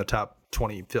commanders in the top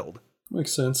 20 filled.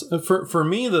 Makes sense. For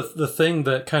me, the thing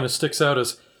that kind of sticks out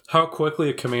is how quickly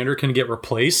a commander can get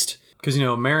replaced. Because,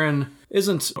 Maren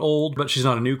isn't old, but she's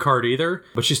not a new card either.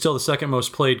 But she's still the second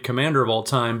most played commander of all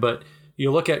time. But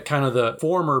you look at kind of the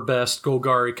former best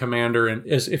Golgari commander, and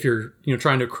as if you're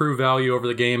trying to accrue value over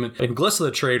the game. And Glissa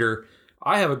the Trader,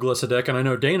 I have a Glissa deck, and I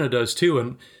know Dana does too.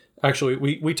 And actually,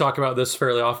 we talk about this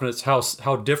fairly often. It's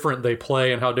how different they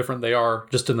play and how different they are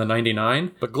just in the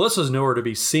 99. But Glissa's nowhere to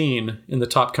be seen in the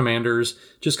top commanders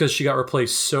just because she got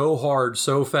replaced so hard,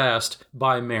 so fast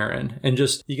by Maren. And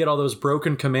just, you get all those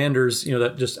broken commanders,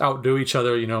 that just outdo each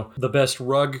other. The best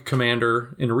Rug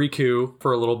commander in Riku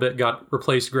for a little bit got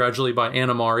replaced gradually by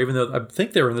Animar, even though I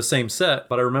think they were in the same set.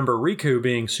 But I remember Riku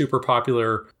being super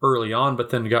popular early on,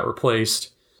 but then got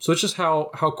replaced. So it's just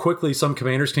how quickly some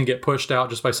commanders can get pushed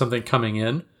out just by something coming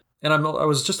in. And I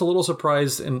was just a little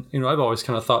surprised, and I've always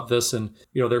kind of thought this, and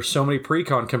there's so many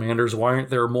pre-con commanders. Why aren't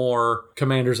there more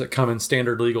commanders that come in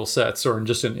standard legal sets or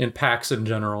in packs in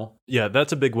general? Yeah,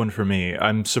 that's a big one for me.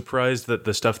 I'm surprised that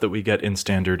the stuff that we get in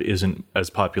standard isn't as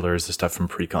popular as the stuff from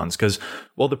precons, because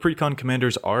while the precon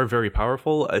commanders are very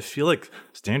powerful, I feel like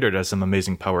standard has some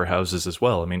amazing powerhouses as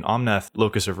well. I mean, Omnath,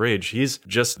 Locus of Rage, he's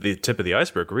just the tip of the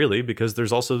iceberg, really, because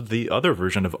there's also the other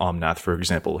version of Omnath, for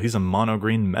example. He's a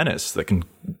mono-green menace that can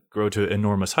grow to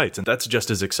enormous heights, and that's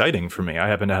just as exciting for me. I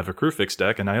happen to have a Crewfix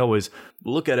deck, and I always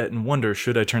look at it and wonder,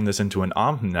 should I turn this into an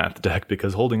Omnath deck,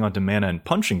 because holding onto mana and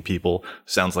punching people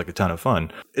sounds like a ton of fun.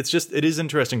 It is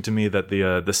interesting to me that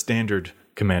the standard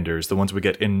commanders, the ones we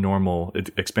get in normal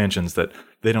expansions, that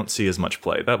they don't see as much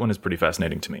play. That one is pretty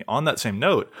fascinating to me. On that same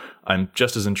note, I'm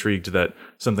just as intrigued that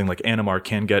something like Animar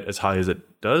can get as high as it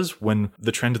does, when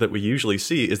the trend that we usually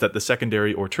see is that the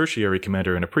secondary or tertiary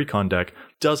commander in a precon deck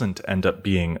doesn't end up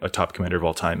being a top commander of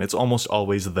all time. It's almost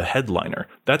always the headliner.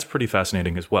 That's pretty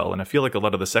fascinating as well. And I feel like a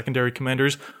lot of the secondary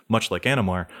commanders, much like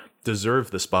Animar,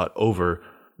 deserve the spot over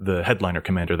the headliner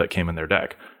commander that came in their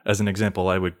deck. As an example,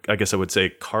 I guess I would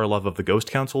say Karlov of the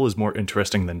Ghost Council is more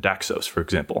interesting than Daxos, for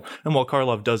example. And while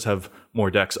Karlov does have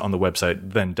more decks on the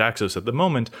website than Daxos at the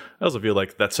moment, I also feel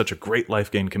like that's such a great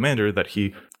life gain commander that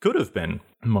he could have been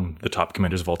among the top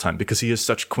commanders of all time, because he is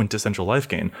such quintessential life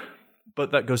gain.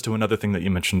 But that goes to another thing that you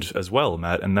mentioned as well,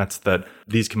 Matt, and that's that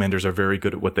these commanders are very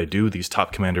good at what they do. These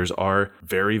top commanders are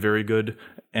very, very good,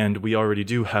 and we already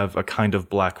do have a kind of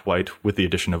black-white, with the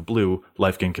addition of blue,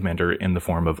 life gain commander in the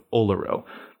form of Olaro.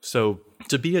 So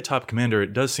to be a top commander,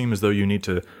 it does seem as though you need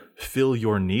to fill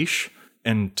your niche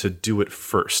and to do it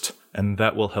first, and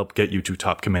that will help get you to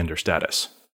top commander status.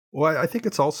 Well, I think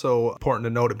it's also important to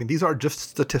note, these are just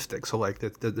statistics. So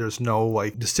there's no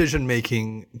decision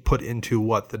making put into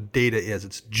what the data is.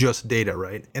 It's just data,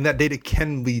 right? And that data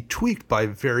can be tweaked by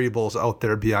variables out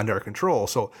there beyond our control.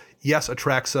 So yes,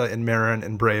 Atraxa and Maren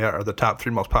and Breya are the top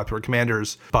 3 most popular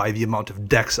commanders by the amount of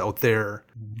decks out there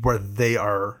where they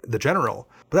are the general.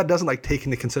 But that doesn't take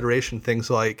into consideration things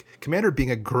like Commander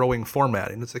being a growing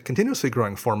format, and it's a continuously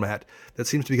growing format that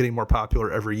seems to be getting more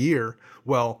popular every year.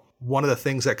 Well, one of the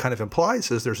things that kind of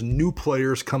implies is there's new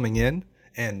players coming in,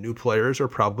 and new players are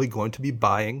probably going to be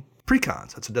buying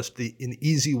precons. That's just an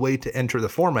easy way to enter the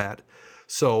format.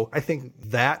 So I think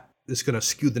that is going to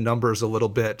skew the numbers a little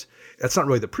bit. That's not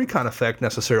really the precon effect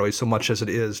necessarily so much as it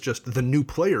is just the new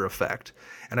player effect.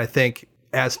 And I think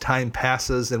as time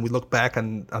passes and we look back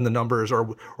on the numbers,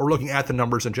 or looking at the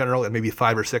numbers in general in maybe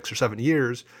 5 or 6 or 7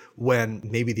 years, when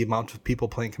maybe the amount of people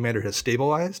playing Commander has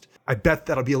stabilized, I bet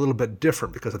that'll be a little bit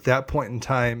different, because at that point in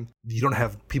time, you don't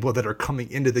have people that are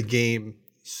coming into the game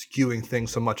skewing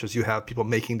things so much as you have people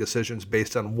making decisions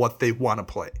based on what they want to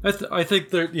play. I think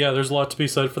there's a lot to be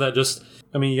said for that.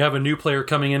 You have a new player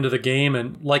coming into the game,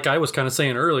 and like I was kind of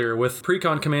saying earlier, with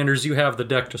precon commanders, you have the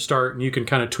deck to start, and you can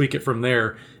kind of tweak it from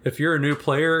there. If you're a new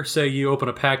player, say you open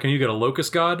a pack and you get a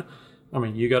Locust God,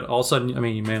 you got all of a sudden,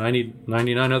 I need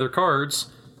 99 other cards.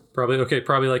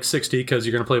 Probably like 60, because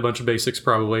you're going to play a bunch of basics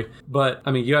probably. But,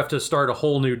 you have to start a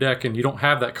whole new deck, and you don't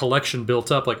have that collection built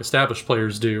up like established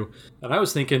players do. And I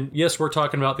was thinking, yes, we're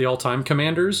talking about the all-time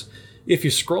commanders. If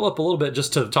you scroll up a little bit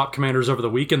just to the top commanders over the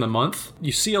week and the month,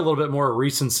 you see a little bit more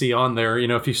recency on there.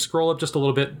 If you scroll up just a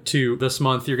little bit to this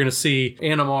month, you're going to see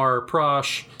Animar,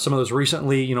 Prosh, some of those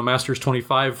recently, Masters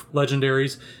 25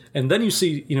 legendaries. And then you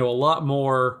see, a lot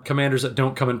more commanders that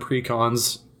don't come in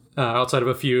precons. outside of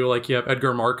a few, like you have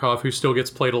Edgar Markov, who still gets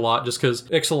played a lot just because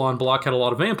Ixalan Block had a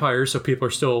lot of vampires, so people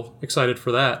are still excited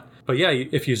for that. But yeah,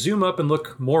 if you zoom up and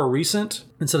look more recent,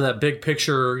 instead of that big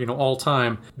picture, all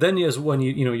time, then is when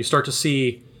you start to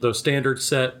see those standard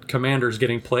set commanders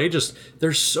getting played. Just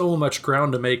there's so much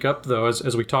ground to make up, though,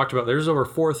 as we talked about. There's over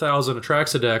 4,000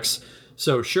 Atraxa decks.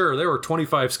 So sure, there were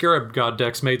 25 Scarab God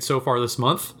decks made so far this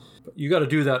month. But you got to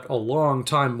do that a long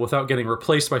time without getting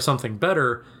replaced by something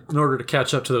better in order to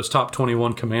catch up to those top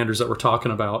 21 commanders that we're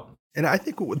talking about. And I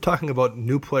think we're talking about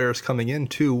new players coming in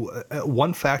too.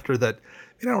 One factor that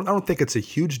I don't think it's a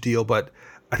huge deal, but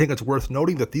I think it's worth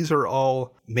noting that these are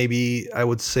all maybe, I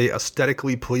would say,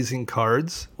 aesthetically pleasing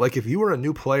cards. Like if you were a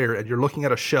new player and you're looking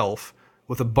at a shelf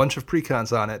with a bunch of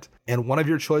precons on it, and one of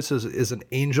your choices is an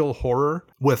Angel Horror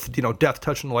with, Death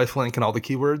Touch and Lifelink and all the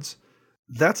keywords,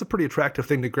 that's a pretty attractive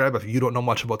thing to grab if you don't know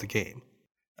much about the game.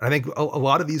 And I think a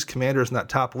lot of these commanders in that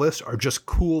top list are just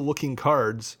cool looking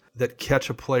cards that catch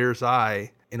a player's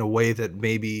eye in a way that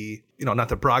maybe, not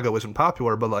that Brago isn't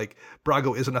popular, but like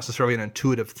Brago isn't necessarily an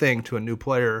intuitive thing to a new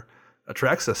player.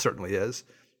 Atraxa certainly is.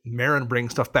 Meren bringing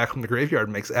stuff back from the graveyard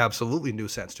makes absolutely new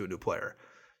sense to a new player.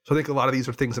 So I think a lot of these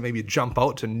are things that maybe jump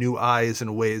out to new eyes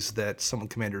in ways that some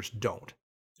commanders don't.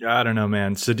 I don't know,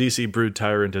 man. Sidisi Brood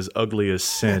Tyrant is ugly as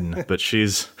sin, but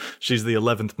she's the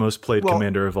 11th most played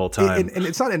commander of all time. And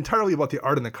it's not entirely about the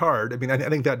art in the card. I mean, I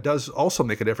think that does also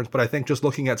make a difference, but I think just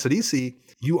looking at Sidisi,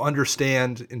 you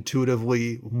understand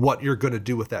intuitively what you're going to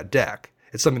do with that deck.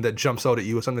 It's something that jumps out at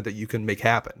you. It's something that you can make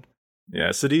happen. Yeah,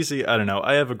 Sidisi, I don't know.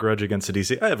 I have a grudge against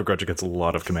Sidisi. I have a grudge against a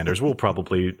lot of commanders. We'll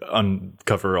probably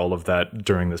uncover all of that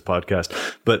during this podcast.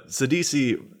 But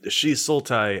Sidisi, she's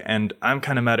Sultai, and I'm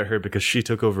kind of mad at her because she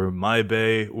took over my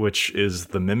bay, which is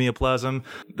the Mimeoplasm.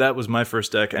 That was my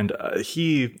first deck, and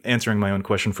answering my own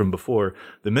question from before,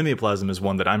 the Mimeoplasm is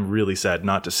one that I'm really sad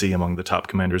not to see among the top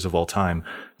commanders of all time,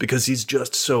 because he's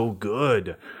just so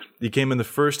good. He came in the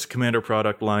first commander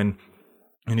product line,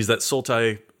 and he's that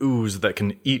Sultai ooze that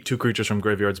can eat two creatures from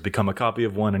graveyards, become a copy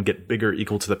of one, and get bigger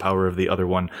equal to the power of the other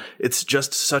one. It's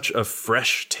just such a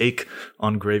fresh take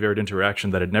on graveyard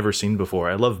interaction that I'd never seen before.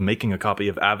 I love making a copy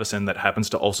of Avacyn that happens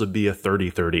to also be a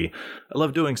 30/30. I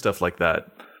love doing stuff like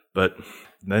that. But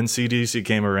then CDC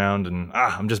came around and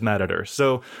I'm just mad at her.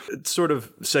 So it's sort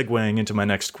of segueing into my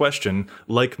next question,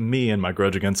 like me and my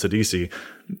grudge against CDC,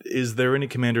 is there any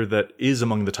commander that is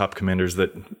among the top commanders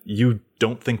that you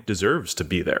don't think deserves to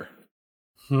be there?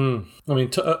 I mean,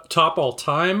 top all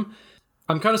time,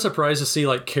 I'm kind of surprised to see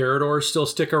like Carador still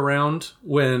stick around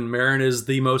when Meren is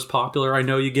the most popular. I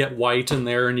know you get White in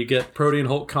there and you get Protean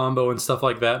Hulk combo and stuff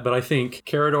like that, but I think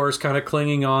Carador is kind of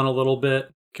clinging on a little bit.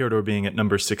 Carador being at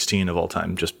number 16 of all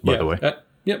time, just by the way.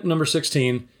 Yep, number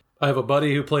 16. I have a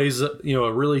buddy who plays, a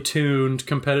really tuned,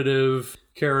 competitive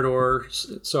Carador,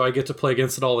 so I get to play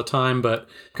against it all the time, but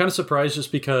I'm kind of surprised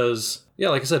just because,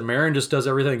 like I said, Meren just does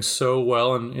everything so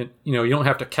well, and you don't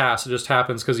have to cast, it just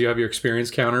happens because you have your experience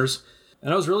counters.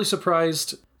 And I was really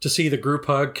surprised to see the group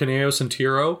hug, Kaneos and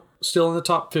Tiro still in the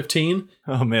top 15.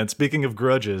 Oh man, speaking of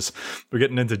grudges, we're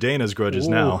getting into Dana's grudges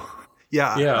now.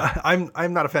 Yeah.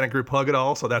 I'm not a fan of group hug at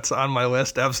all, so that's on my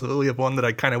list, absolutely, of one that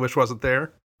I kind of wish wasn't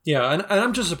there. Yeah, and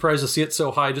I'm just surprised to see it so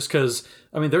high just because,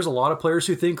 there's a lot of players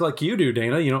who think like you do,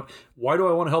 Dana. Why do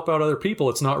I want to help out other people?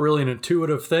 It's not really an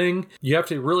intuitive thing. You have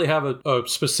to really have a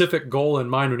specific goal in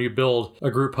mind when you build a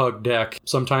group hug deck.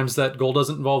 Sometimes that goal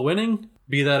doesn't involve winning,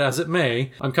 be that as it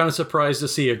may. I'm kind of surprised to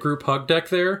see a group hug deck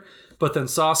there. But then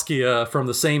Saskia, from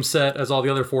the same set as all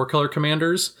the other 4-color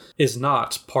commanders, is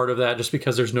not part of that just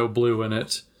because there's no blue in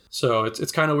it. So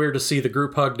it's kind of weird to see the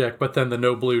group hug deck, but then the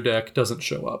no blue deck doesn't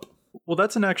show up. Well,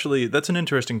 that's an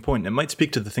interesting point. It might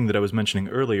speak to the thing that I was mentioning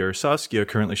earlier. Saskia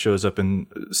currently shows up in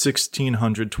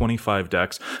 1,625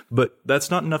 decks, but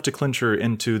that's not enough to clinch her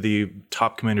into the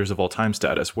top commanders of all time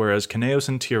status, whereas Kaneos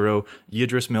and Tiro,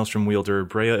 Yidris Maelstrom Wielder,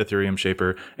 Brea Ethereum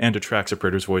Shaper, and Atraxa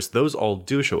Praetor's Voice, those all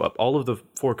do show up. All of the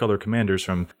 4-color commanders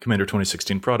from Commander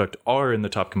 2016 product are in the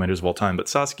top commanders of all time, but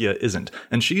Saskia isn't.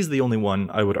 And she's the only one,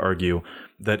 I would argue,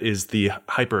 that is the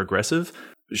hyper-aggressive.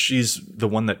 She's the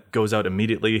one that goes out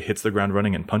immediately, hits the ground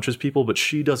running, and punches people, but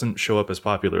she doesn't show up as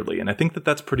popularly, and I think that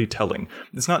that's pretty telling.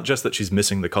 It's not just that she's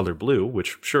missing the color blue,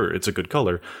 which, sure, it's a good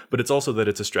color, but it's also that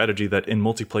it's a strategy that in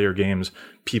multiplayer games,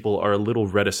 people are a little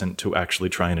reticent to actually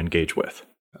try and engage with.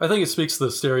 I think it speaks to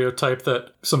the stereotype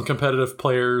that some competitive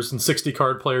players and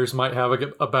 60-card players might have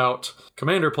about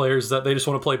commander players, that they just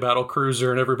want to play Battle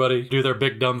Cruiser and everybody do their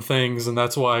big dumb things, and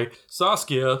that's why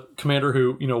Saskia, commander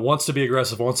who wants to be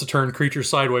aggressive, wants to turn creatures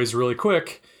sideways really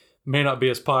quick, may not be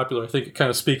as popular. I think it kind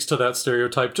of speaks to that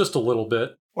stereotype just a little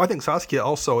bit. Well, I think Saskia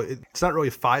also, it's not really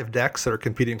 5 decks that are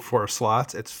competing for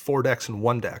slots. It's 4 decks in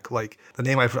 1 deck. Like the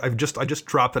name I just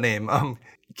dropped the name.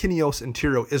 Kineos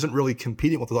Interior isn't really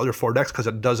competing with the other 4 decks because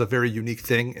it does a very unique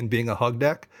thing in being a hug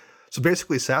deck. So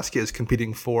basically Saskia is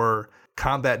competing for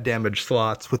combat damage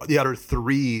slots with the other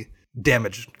 3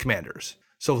 damage commanders.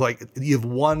 So like you have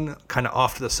one kind of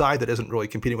off to the side that isn't really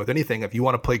competing with anything. If you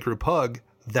want to play group hug,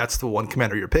 that's the one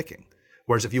commander you're picking.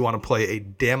 Whereas if you want to play a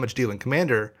damage dealing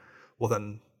commander, well,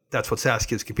 then that's what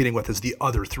Saskia is competing with, is the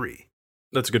other 3.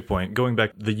 That's a good point. Going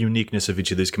back to the uniqueness of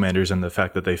each of these commanders and the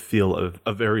fact that they feel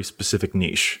a very specific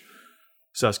niche.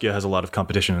 Saskia has a lot of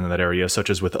competition in that area, such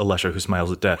as with Alesha Who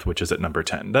Smiles at Death, which is at number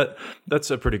 10.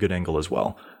 That's a pretty good angle as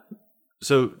well.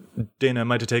 So, Dana,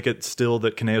 am I to take it still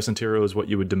that Kineos Interior is what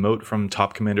you would demote from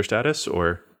top commander status,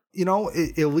 or? You know,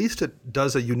 at least it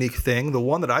does a unique thing. The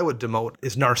one that I would demote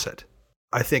is Narset.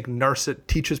 I think Narset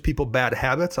teaches people bad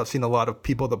habits. I've seen a lot of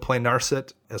people that play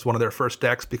Narset as one of their first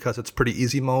decks because it's pretty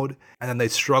easy mode, and then they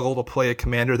struggle to play a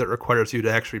commander that requires you to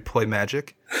actually play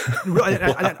Magic.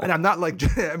 and I'm not like,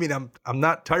 I mean, I'm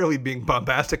not entirely being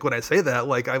bombastic when I say that.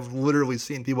 Like, I've literally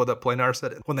seen people that play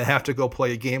Narset when they have to go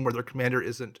play a game where their commander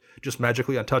isn't just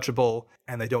magically untouchable,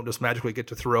 and they don't just magically get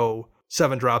to throw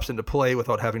 7 drops into play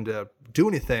without having to do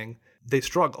anything. They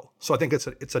struggle. So I think it's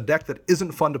a deck that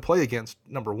isn't fun to play against,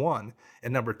 number 1.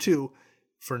 And number 2,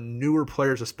 for newer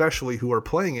players especially who are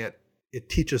playing it, it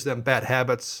teaches them bad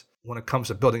habits when it comes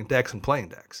to building decks and playing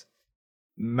decks.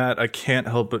 Matt, I can't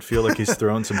help but feel like he's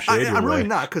throwing some shade your way. I'm really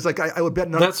not, because like I would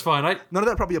bet that's fine. None of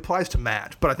that probably applies to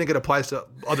Matt, but I think it applies to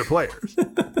other players.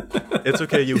 It's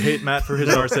okay. You hate Matt for his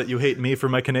Narset. You hate me for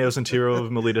my Kineos Interior of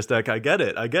Meletis deck. I get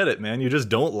it, man. You just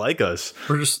don't like us.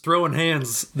 We're just throwing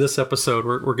hands this episode.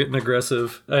 We're getting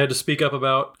aggressive. I had to speak up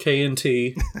about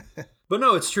K&T. But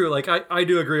no, it's true. Like, I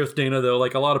do agree with Dana, though.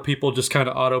 Like, a lot of people just kind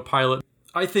of autopilot.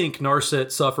 I think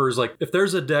Narset suffers. Like, if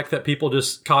there's a deck that people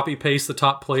just copy-paste the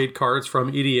top played cards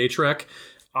from EDH Rec,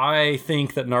 I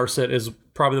think that Narset is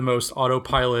probably the most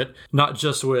autopilot, not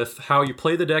just with how you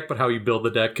play the deck, but how you build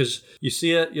the deck. Because you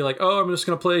see it, you're like, oh, I'm just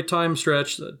going to play time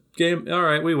stretch. The game, all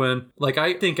right, we win. Like,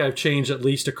 I think I've changed at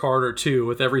least a card or 2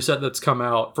 with every set that's come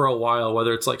out for a while,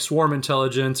 whether it's like Swarm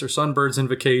Intelligence or Sunbird's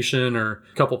Invocation or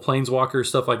a couple Planeswalkers,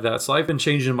 stuff like that. So I've been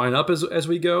changing mine up as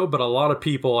we go, but a lot of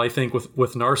people, I think,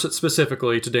 with Narset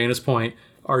specifically, to Dana's point,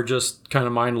 are just kind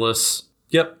of mindless.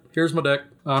 Yep, here's my deck.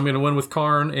 I'm going to win with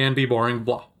Karn and be boring,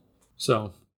 blah.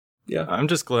 So, yeah. I'm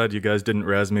just glad you guys didn't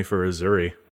razz me for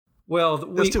Uzuri. Well,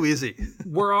 that's too easy.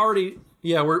 We're already,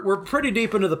 we're pretty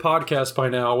deep into the podcast by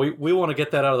now. We want to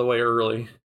get that out of the way early.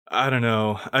 I don't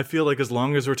know. I feel like as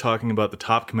long as we're talking about the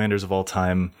top commanders of all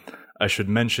time, I should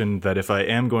mention that if I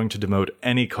am going to demote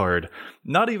any card,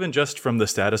 not even just from the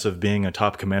status of being a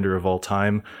top commander of all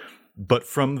time, but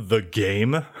from the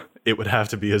game, it would have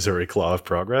to be Uzuri Claw of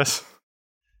Progress.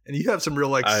 And you have some real,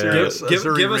 like, serious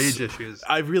Uzuri rage issues.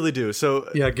 I really do. So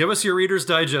yeah, give us your Reader's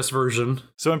Digest version.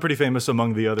 So I'm pretty famous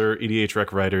among the other EDH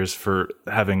Rec writers for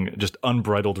having just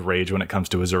unbridled rage when it comes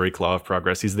to Uzuri Claw of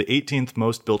Progress. He's the 18th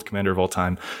most built commander of all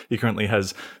time. He currently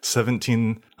has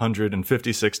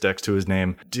 1,756 decks to his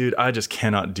name. Dude, I just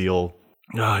cannot deal.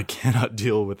 I cannot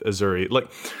deal with Uzuri.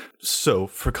 Like, so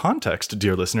for context,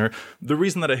 dear listener, the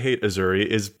reason that I hate Uzuri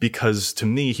is because to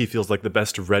me, he feels like the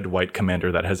best red-white commander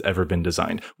that has ever been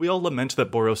designed. We all lament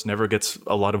that Boros never gets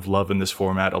a lot of love in this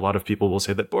format. A lot of people will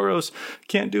say that Boros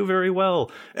can't do very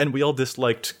well. And we all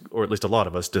disliked, or at least a lot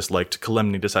of us disliked,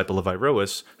 Kalemni, Disciple of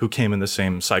Iroas, who came in the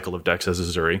same cycle of decks as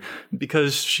Uzuri,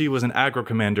 because she was an aggro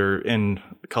commander in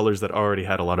colors that already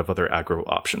had a lot of other aggro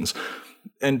options.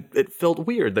 And it felt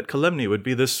weird that Kalemni would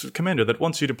be this commander that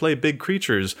wants you to play big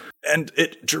creatures. And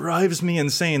it drives me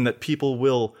insane that people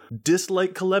will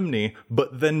dislike Kalemni,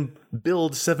 but then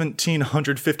build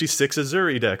 1,756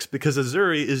 Uzuri decks, because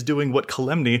Uzuri is doing what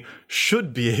Kalemni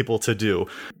should be able to do.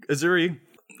 Uzuri...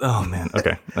 Oh, man.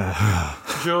 Okay.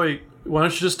 Joey, why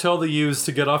don't you just tell the youths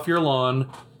to get off your lawn,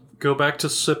 go back to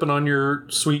sipping on your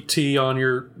sweet tea on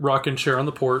your rocking chair on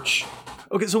the porch...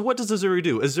 Okay, so what does Uzuri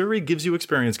do? Uzuri gives you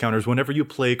experience counters whenever you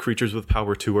play creatures with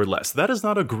power 2 or less. That is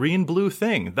not a green-blue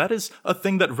thing. That is a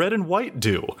thing that red and white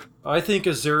do. I think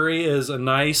Uzuri is a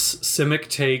nice Simic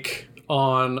take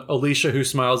on Alesha Who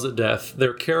Smiles at Death.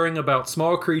 They're caring about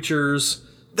small creatures.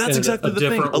 That's exactly the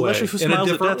thing. Alesha Who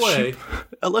Smiles at Death.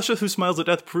 Alesha Who Smiles at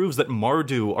Death proves that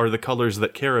Mardu are the colors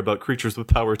that care about creatures with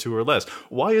power 2 or less.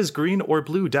 Why is green or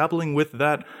blue dabbling with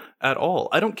that at all?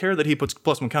 I don't care that he puts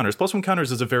 +1 counters. +1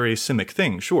 counters is a very simic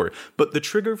thing, sure, but the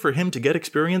trigger for him to get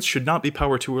experience should not be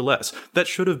power 2 or less. That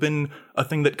should have been a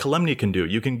thing that Kalemny can do.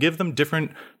 You can give them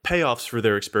different payoffs for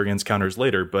their experience counters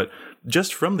later, but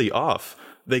just from the off,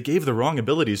 they gave the wrong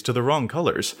abilities to the wrong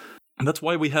colors. And that's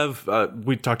why we have,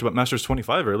 we talked about Masters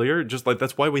 25 earlier, just like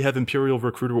that's why we have Imperial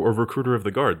Recruiter or Recruiter of the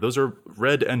Guard. Those are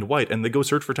red and white, and they go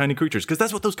search for tiny creatures, because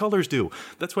that's what those colors do.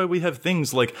 That's why we have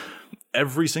things like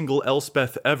every single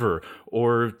Elspeth ever,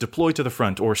 or Deploy to the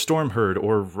Front, or Stormherd,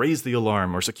 or Raise the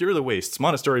Alarm, or Secure the Wastes,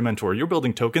 Monastery Mentor. You're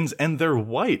building tokens, and they're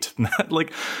white.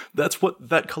 Like, that's what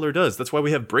that color does. That's why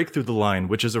we have Break Through the Line,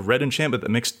 which is a red enchantment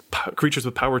that makes creatures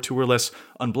with power 2 or less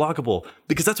unblockable,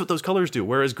 because that's what those colors do.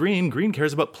 Whereas green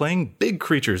cares about playing big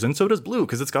creatures, and so does blue,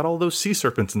 because it's got all those sea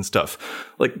serpents and stuff.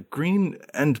 Like, green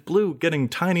and blue getting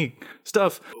tiny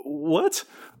stuff. What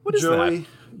is Joey, that?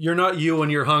 You're not you when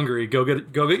you're hungry. Go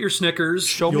get your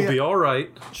Snickers. You'll be all right.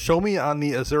 Show me on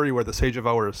the Azuri where the Sage of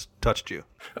Hours touched you.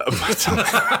 That's all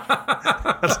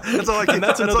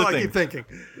I keep thinking.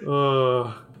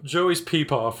 Joey's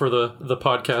peepaw for the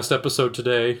podcast episode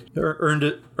today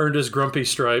earned his grumpy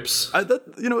stripes.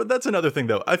 That's another thing,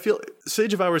 though. I feel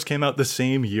Sage of Hours came out the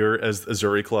same year as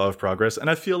Azuri Claw of Progress, and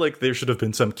I feel like there should have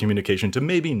been some communication to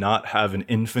maybe not have an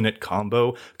infinite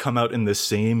combo come out in the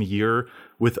same year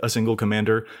with a single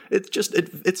commander. It's just,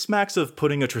 it smacks of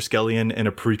putting a Triskelion in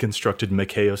a pre-constructed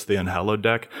Mikaeos the Unhallowed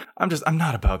deck. I'm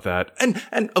not about that.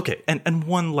 And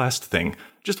one last thing.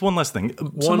 Just one last thing.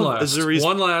 One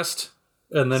last.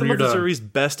 And then you're done. Some of Azuri's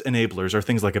best enablers are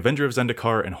things like Avenger of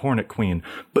Zendikar and Hornet Queen.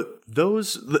 But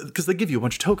those, because they give you a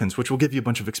bunch of tokens, which will give you a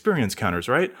bunch of experience counters,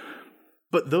 right?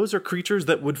 But those are creatures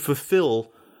that would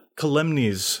fulfill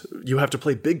Kalemny's you have to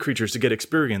play big creatures to get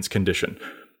experience condition.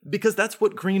 Because that's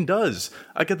what green does.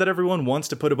 I get that everyone wants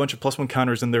to put a bunch of +1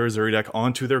 counters in their Azuri deck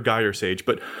onto their Gyre Sage,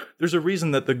 but there's a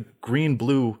reason that the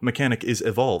green-blue mechanic is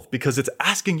evolved, because it's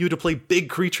asking you to play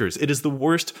big creatures. It is the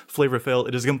worst flavor fail.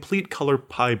 It is a complete color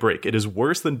pie break. It is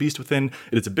worse than Beast Within.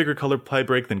 It is a bigger color pie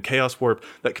break than Chaos Warp.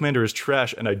 That commander is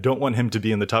trash, and I don't want him to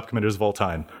be in the top commanders of all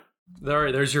time. All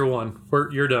right, there's your one.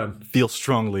 You're done. Feel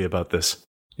strongly about this.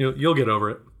 You'll get over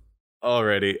it.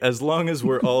 Alrighty, as long as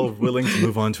we're all willing to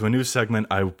move on to a new segment,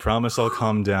 I promise I'll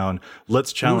calm down.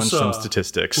 Let's challenge some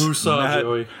statistics.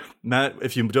 Joey. Matt,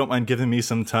 if you don't mind giving me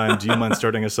some time, do you mind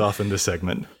starting us off in this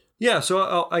segment? Yeah,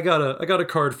 so I got a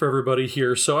card for everybody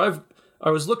here. So I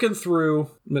was looking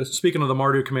through, speaking of the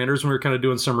Mardu commanders, when we were kind of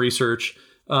doing some research.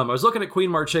 I was looking at Queen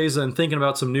Marchesa and thinking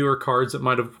about some newer cards that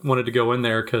might have wanted to go in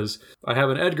there, because I have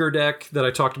an Edgar deck that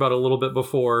I talked about a little bit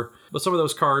before, but some of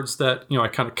those cards that, I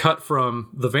kind of cut from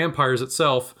the Vampires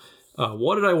itself,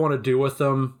 what did I want to do with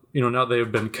them, now they've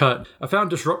been cut? I found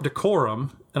Disrupt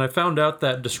Decorum, and I found out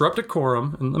that Disrupt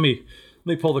Decorum, and let me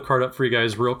pull the card up for you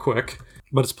guys real quick,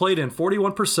 but it's played in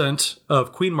 41%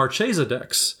 of Queen Marchesa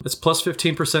decks. It's plus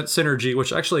 15% synergy,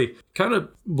 which actually kind of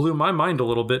blew my mind a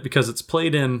little bit, because it's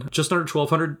played in just under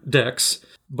 1,200 decks,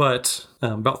 but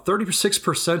about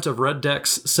 36% of red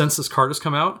decks since this card has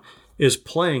come out is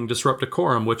playing Disrupt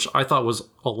Decorum, which I thought was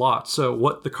a lot. So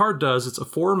what the card does, it's a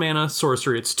 4-mana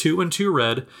sorcery. It's 2 and 2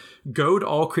 red. Goad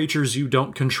all creatures you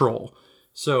don't control.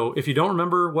 So if you don't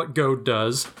remember what Goad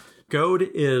does, Goad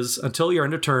is, until your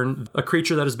end of turn, a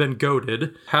creature that has been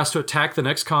goaded has to attack the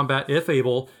next combat if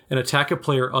able and attack a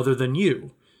player other than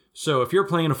you. So if you're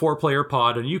playing a 4-player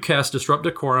pod and you cast Disrupt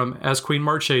Decorum as Queen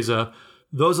Marchesa,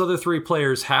 those other 3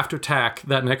 players have to attack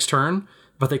that next turn,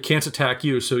 but they can't attack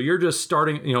you. So you're just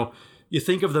starting, you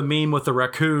think of the meme with the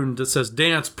raccoon that says,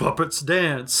 "Dance, puppets,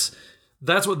 dance."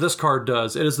 That's what this card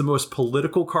does. It is the most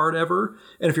political card ever.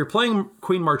 And if you're playing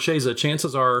Queen Marchesa,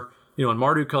 chances are, in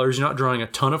Mardu colors, you're not drawing a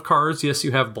ton of cards. Yes,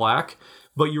 you have black,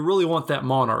 but you really want that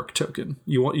Monarch token.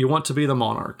 You want to be the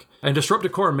Monarch. And Disrupt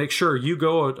Decorum, make sure you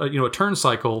go a turn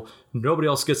cycle. Nobody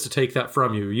else gets to take that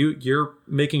from you. You're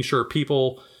making sure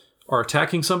people are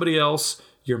attacking somebody else.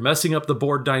 You're messing up the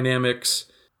board dynamics.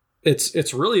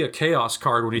 It's really a chaos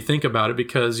card when you think about it,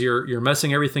 because you're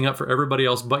messing everything up for everybody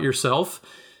else but yourself.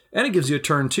 And it gives you a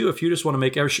turn too if you just want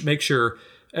to make sure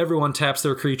everyone taps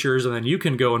their creatures, and then you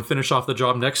can go and finish off the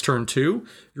job next turn too.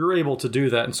 You're able to do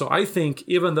that. And so I think,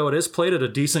 even though it is played at a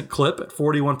decent clip at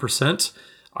 41%,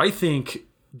 I think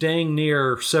dang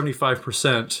near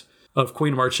 75% of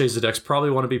Queen Marchesa decks probably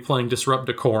want to be playing Disrupt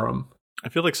Decorum. I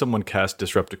feel like someone cast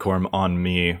Disrupt Decorum on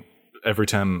me every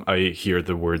time I hear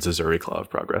the words Azuri Claw of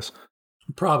Progress.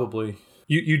 Probably.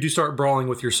 you do start brawling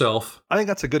with yourself. I think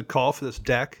that's a good call for this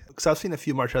deck, because I've seen a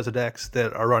few Marchesa decks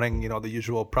that are running, the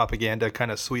usual propaganda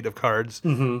kind of suite of cards. I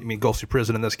mean, Ghostly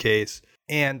Prison in this case.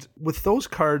 And with those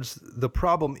cards, the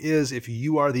problem is if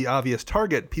you are the obvious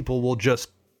target, people will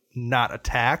just not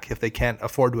attack if they can't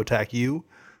afford to attack you.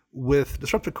 With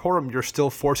Disruptive Quorum, you're still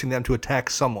forcing them to attack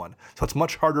someone. So it's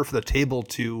much harder for the table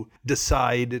to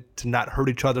decide to not hurt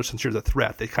each other since you're the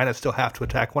threat. They kind of still have to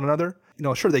attack one another.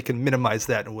 Sure, they can minimize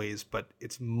that in ways, but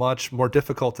it's much more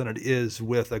difficult than it is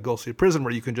with a Ghostly Prison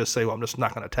where you can just say, well, I'm just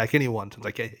not going to attack anyone since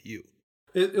I can't hit you.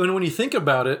 And when you think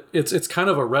about it, it's kind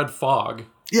of a red fog.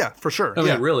 Yeah, for sure. I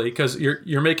mean, really, because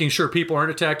you're making sure people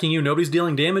aren't attacking you. Nobody's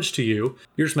dealing damage to you.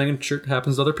 You're just making sure it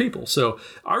happens to other people. So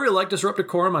I really like Disruptive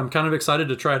Quorum. I'm kind of excited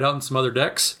to try it out in some other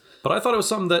decks. But I thought it was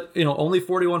something that, only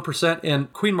 41%.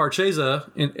 And Queen Marchesa,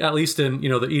 at least in, the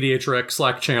EDH Rec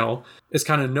Slack channel, is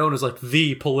kind of known as like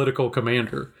the political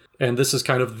commander. And this is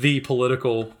kind of the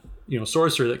political,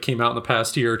 sorcerer that came out in the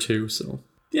past year or two. So,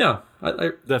 yeah. I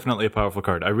Definitely a powerful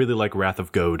card. I really like Wrath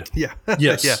of Goad. Yeah.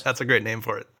 Yes. Yeah, that's a great name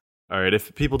for it. All right,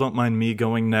 if people don't mind me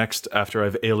going next after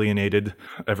I've alienated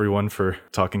everyone for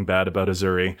talking bad about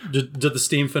Uzuri. Did the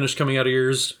steam finish coming out of your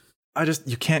ears?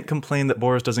 You can't complain that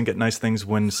Boros doesn't get nice things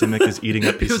when Simic is eating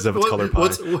up pieces of its color pie.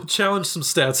 Challenge some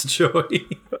stats, Joey.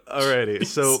 Alrighty,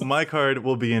 so my card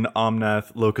will be an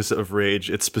Omnath, Locus of Rage.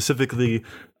 It's specifically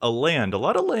a land. A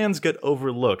lot of lands get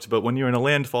overlooked, but when you're in a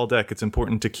landfall deck, it's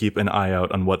important to keep an eye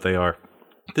out on what they are.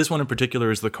 This one in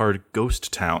particular is the card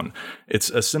Ghost Town. It's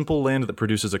a simple land that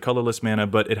produces a colorless mana,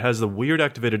 but it has the weird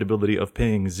activated ability of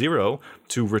paying 0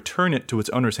 to return it to its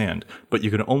owner's hand. But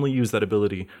you can only use that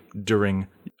ability during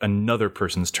another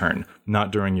person's turn,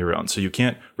 not during your own. So you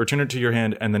can't return it to your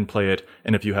hand and then play it.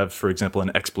 And if you have, for example,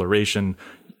 an Exploration,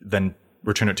 then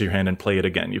return it to your hand and play it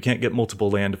again. You can't get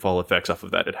multiple landfall effects off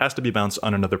of that. It has to be bounced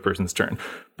on another person's turn.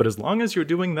 But as long as you're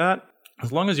doing that,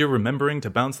 as long as you're remembering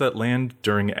to bounce that land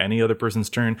during any other person's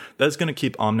turn, that's going to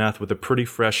keep Omnath with a pretty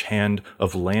fresh hand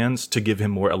of lands to give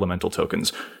him more elemental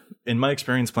tokens. In my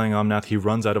experience playing Omnath, he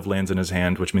runs out of lands in his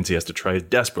hand, which means he has to try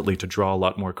desperately to draw a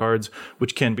lot more cards,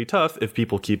 which can be tough if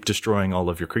people keep destroying all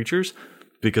of your creatures,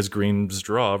 because Green's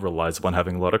draw relies upon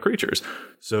having a lot of creatures.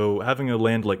 So having a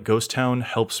land like Ghost Town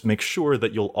helps make sure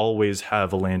that you'll always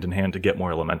have a land in hand to get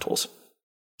more elementals.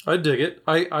 I dig it.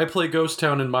 I play Ghost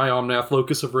Town in my Omnath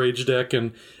Locus of Rage deck,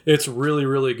 and it's really,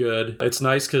 really good. It's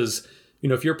nice because,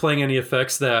 if you're playing any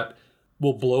effects that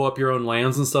will blow up your own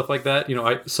lands and stuff like that,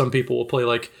 some people will play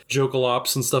like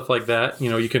Jokalops and stuff like that.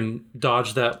 You can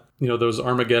dodge that, those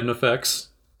Armageddon effects.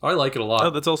 I like it a lot.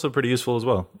 Oh, that's also pretty useful as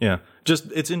well. Yeah.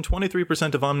 It's in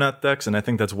 23% of Omnath decks, and I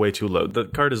think that's way too low. The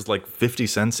card is like 50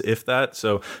 cents, if that,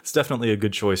 so it's definitely a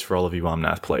good choice for all of you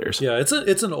Omnath players. Yeah,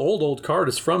 it's an old card.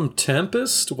 It's from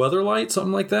Tempest, Weatherlight,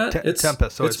 something like that. It's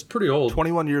Tempest. So it's pretty old.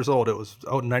 21 years old. It was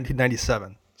out in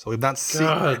 1997. So we've not seen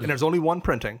it. And there's only one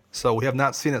printing, so we have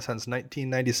not seen it since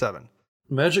 1997.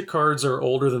 Magic cards are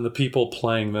older than the people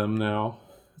playing them now.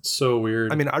 It's so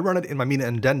weird. I mean, I run it in my Mina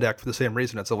and Den deck for the same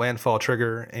reason. It's a landfall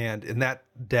trigger, and in that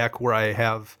deck where I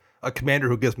have a commander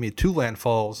who gives me 2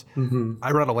 landfalls,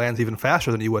 I run out of lands even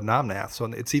faster than you would in Omnath. So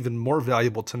it's even more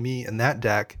valuable to me in that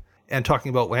deck. And talking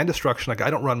about land destruction, like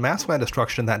I don't run mass land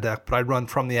destruction in that deck, but I run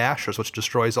From the Ashes, which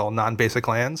destroys all non-basic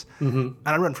lands. And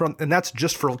I run and that's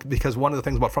just because one of the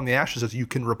things about From the Ashes is you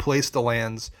can replace the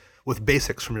lands with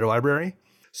basics from your library.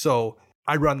 So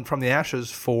I run From the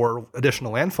Ashes for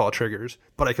additional landfall triggers,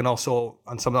 but I can also,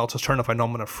 on someone else's turn, if I know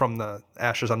I'm going to From the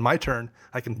Ashes on my turn,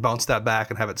 I can bounce that back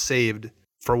and have it saved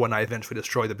for when I eventually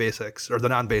destroy the basics, or the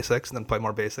non-basics, and then play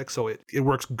more basics. So it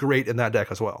works great in that deck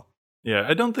as well. Yeah,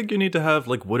 I don't think you need to have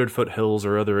like Wooded Foothills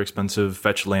or other expensive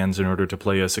fetch lands in order to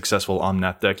play a successful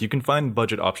Omnath deck. You can find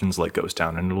budget options like Ghost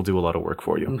Town, and it'll do a lot of work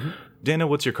for you. Dana,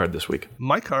 what's your card this week?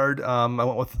 My card, I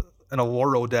went with an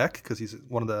Aloro deck because he's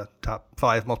one of the top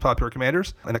 5 most popular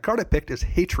commanders. And the card I picked is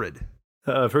Hatred.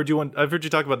 I've heard you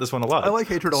talk about this one a lot. I like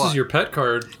Hatred a lot. This is your pet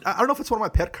card. I don't know if it's one of my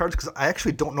pet cards because I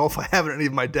actually don't know if I have it in any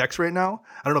of my decks right now.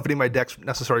 I don't know if any of my decks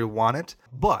necessarily want it,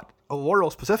 but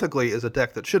Aloro specifically is a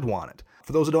deck that should want it.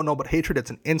 For those who don't know about Hatred,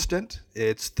 it's an instant.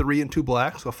 It's 3 and 2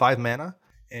 black, so 5 mana,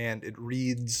 and it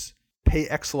reads: pay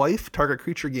X life, target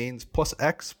creature gains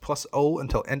 +X +O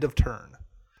until end of turn.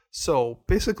 So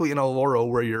basically in Aloro,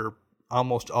 where you're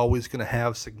almost always going to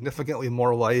have significantly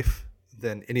more life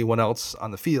than anyone else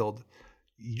on the field,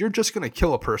 you're just going to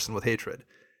kill a person with Hatred.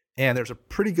 And there's a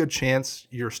pretty good chance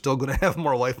you're still going to have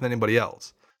more life than anybody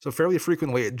else. So fairly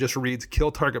frequently, it just reads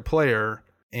kill target player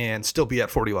and still be at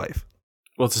 40 life.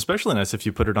 Well, it's especially nice if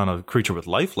you put it on a creature with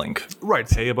lifelink. Right.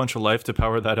 Pay a bunch of life to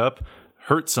power that up.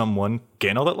 hurt someone,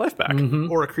 gain all that life back.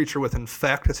 Or a creature with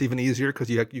infect, that's even easier because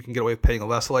you can get away with paying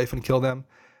less life and kill them.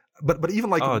 But even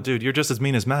like, oh, dude, you're just as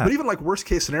mean as Matt. But even like worst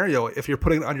case scenario, if you're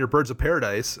putting it on your Birds of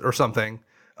Paradise or something,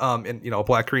 in a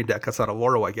black green deck, that's not a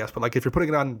Loro, I guess. But like if you're putting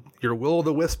it on your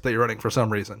Will-O-the-Wisp that you're running for some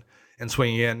reason and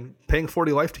swinging in, paying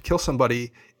 40 life to kill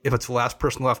somebody if it's the last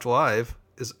person left alive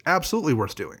is absolutely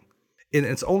worth doing. And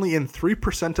it's only in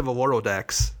 3% of the Loro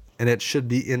decks, and it should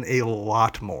be in a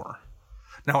lot more.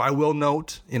 Now, I will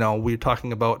note, we're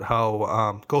talking about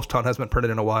how Ghost Town hasn't been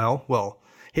printed in a while. Well,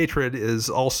 Hatred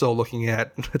is also looking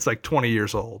at, it's like 20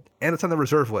 years old. And it's on the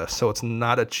reserve list, so it's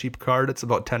not a cheap card. It's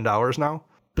about $10 now.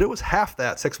 But it was half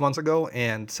that 6 months ago,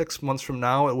 and 6 months from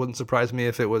now, it wouldn't surprise me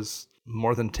if it was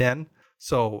more than 10.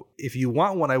 So if you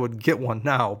want one, I would get one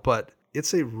now, but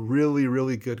it's a really,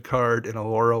 really good card in a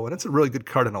Loro, and it's a really good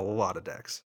card in a lot of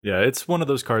decks. Yeah, it's one of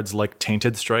those cards like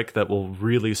Tainted Strike that will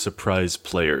really surprise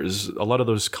players. A lot of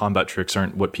those combat tricks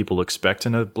aren't what people expect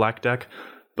in a black deck,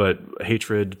 but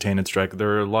Hatred, Tainted Strike,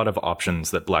 there are a lot of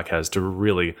options that black has to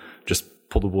really just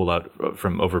pull the wool out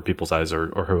from over people's eyes,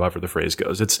 or however the phrase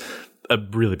goes. It's a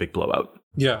really big blowout.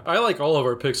 Yeah, I like all of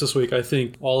our picks this week. I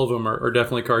think all of them are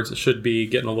definitely cards that should be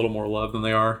getting a little more love than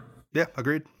they are. Yeah,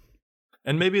 agreed.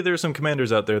 And maybe there's some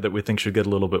commanders out there that we think should get a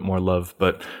little bit more love,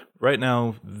 but right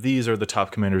now, these are the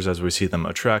top commanders as we see them.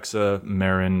 Atraxa,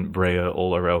 Marin, Brea,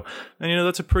 Olaro. And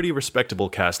that's a pretty respectable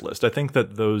cast list. I think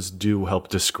that those do help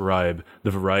describe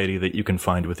the variety that you can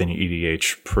find within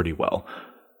EDH pretty well.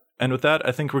 And with that,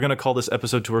 I think we're going to call this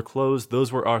episode to a close.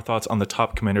 Those were our thoughts on the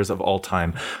top commanders of all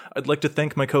time. I'd like to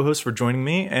thank my co-hosts for joining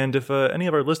me, and if any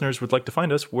of our listeners would like to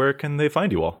find us, where can they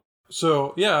find you all?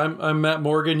 So, yeah, I'm Matt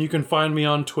Morgan. You can find me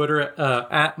on Twitter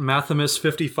at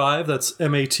Mathimus55. That's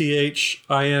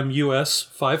MATHIMUS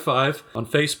 55. On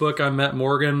Facebook, I'm Matt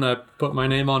Morgan. I put my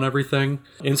name on everything.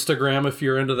 Instagram, if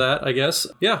you're into that, I guess.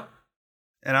 Yeah.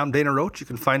 And I'm Dana Roach. You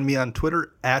can find me on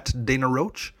Twitter at Dana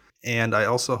Roach. And I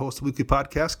also host a weekly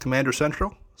podcast, Commander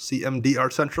Central,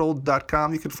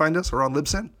 cmdrcentral.com. You can find us, or on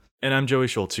Libsyn. And I'm Joey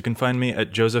Schultz. You can find me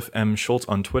at Joseph M. Schultz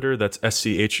on Twitter. That's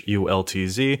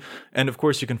SCHULTZ. And of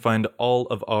course, you can find all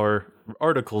of our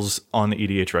articles on the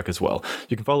EDH Rec as well.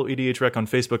 You can follow EDH Rec on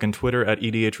Facebook and Twitter at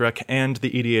EDH Rec and the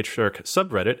EDH Rec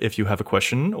subreddit if you have a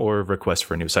question or request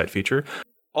for a new site feature.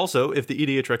 Also, if the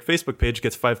EDH Rec Facebook page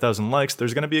gets 5,000 likes,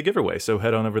 there's going to be a giveaway, so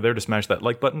head on over there to smash that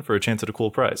like button for a chance at a cool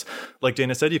prize. Like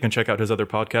Dana said, you can check out his other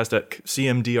podcast at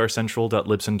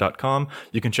cmdrcentral.libsyn.com.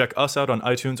 You can check us out on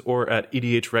iTunes or at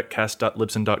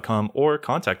edhrecast.libsyn.com, or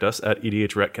contact us at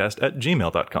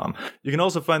edhrecast@gmail.com. You can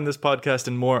also find this podcast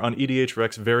and more on EDH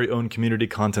Rec's very own community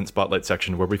content spotlight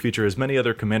section, where we feature as many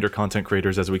other Commander content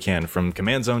creators as we can, from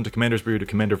Command Zone to Commander's Brew to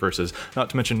Commander Versus, not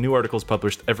to mention new articles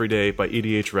published every day by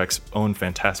EDH Rec's own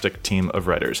fantastic team of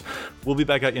writers. We'll be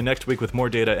back at you next week with more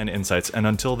data and insights, and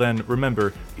until then,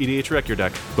 remember, EDH Rec your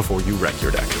deck before you wreck your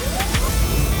deck.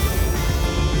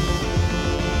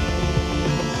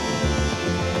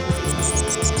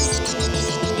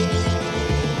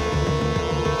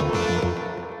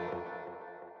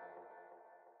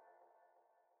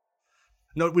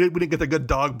 No, we didn't get the good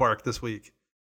dog bark this week.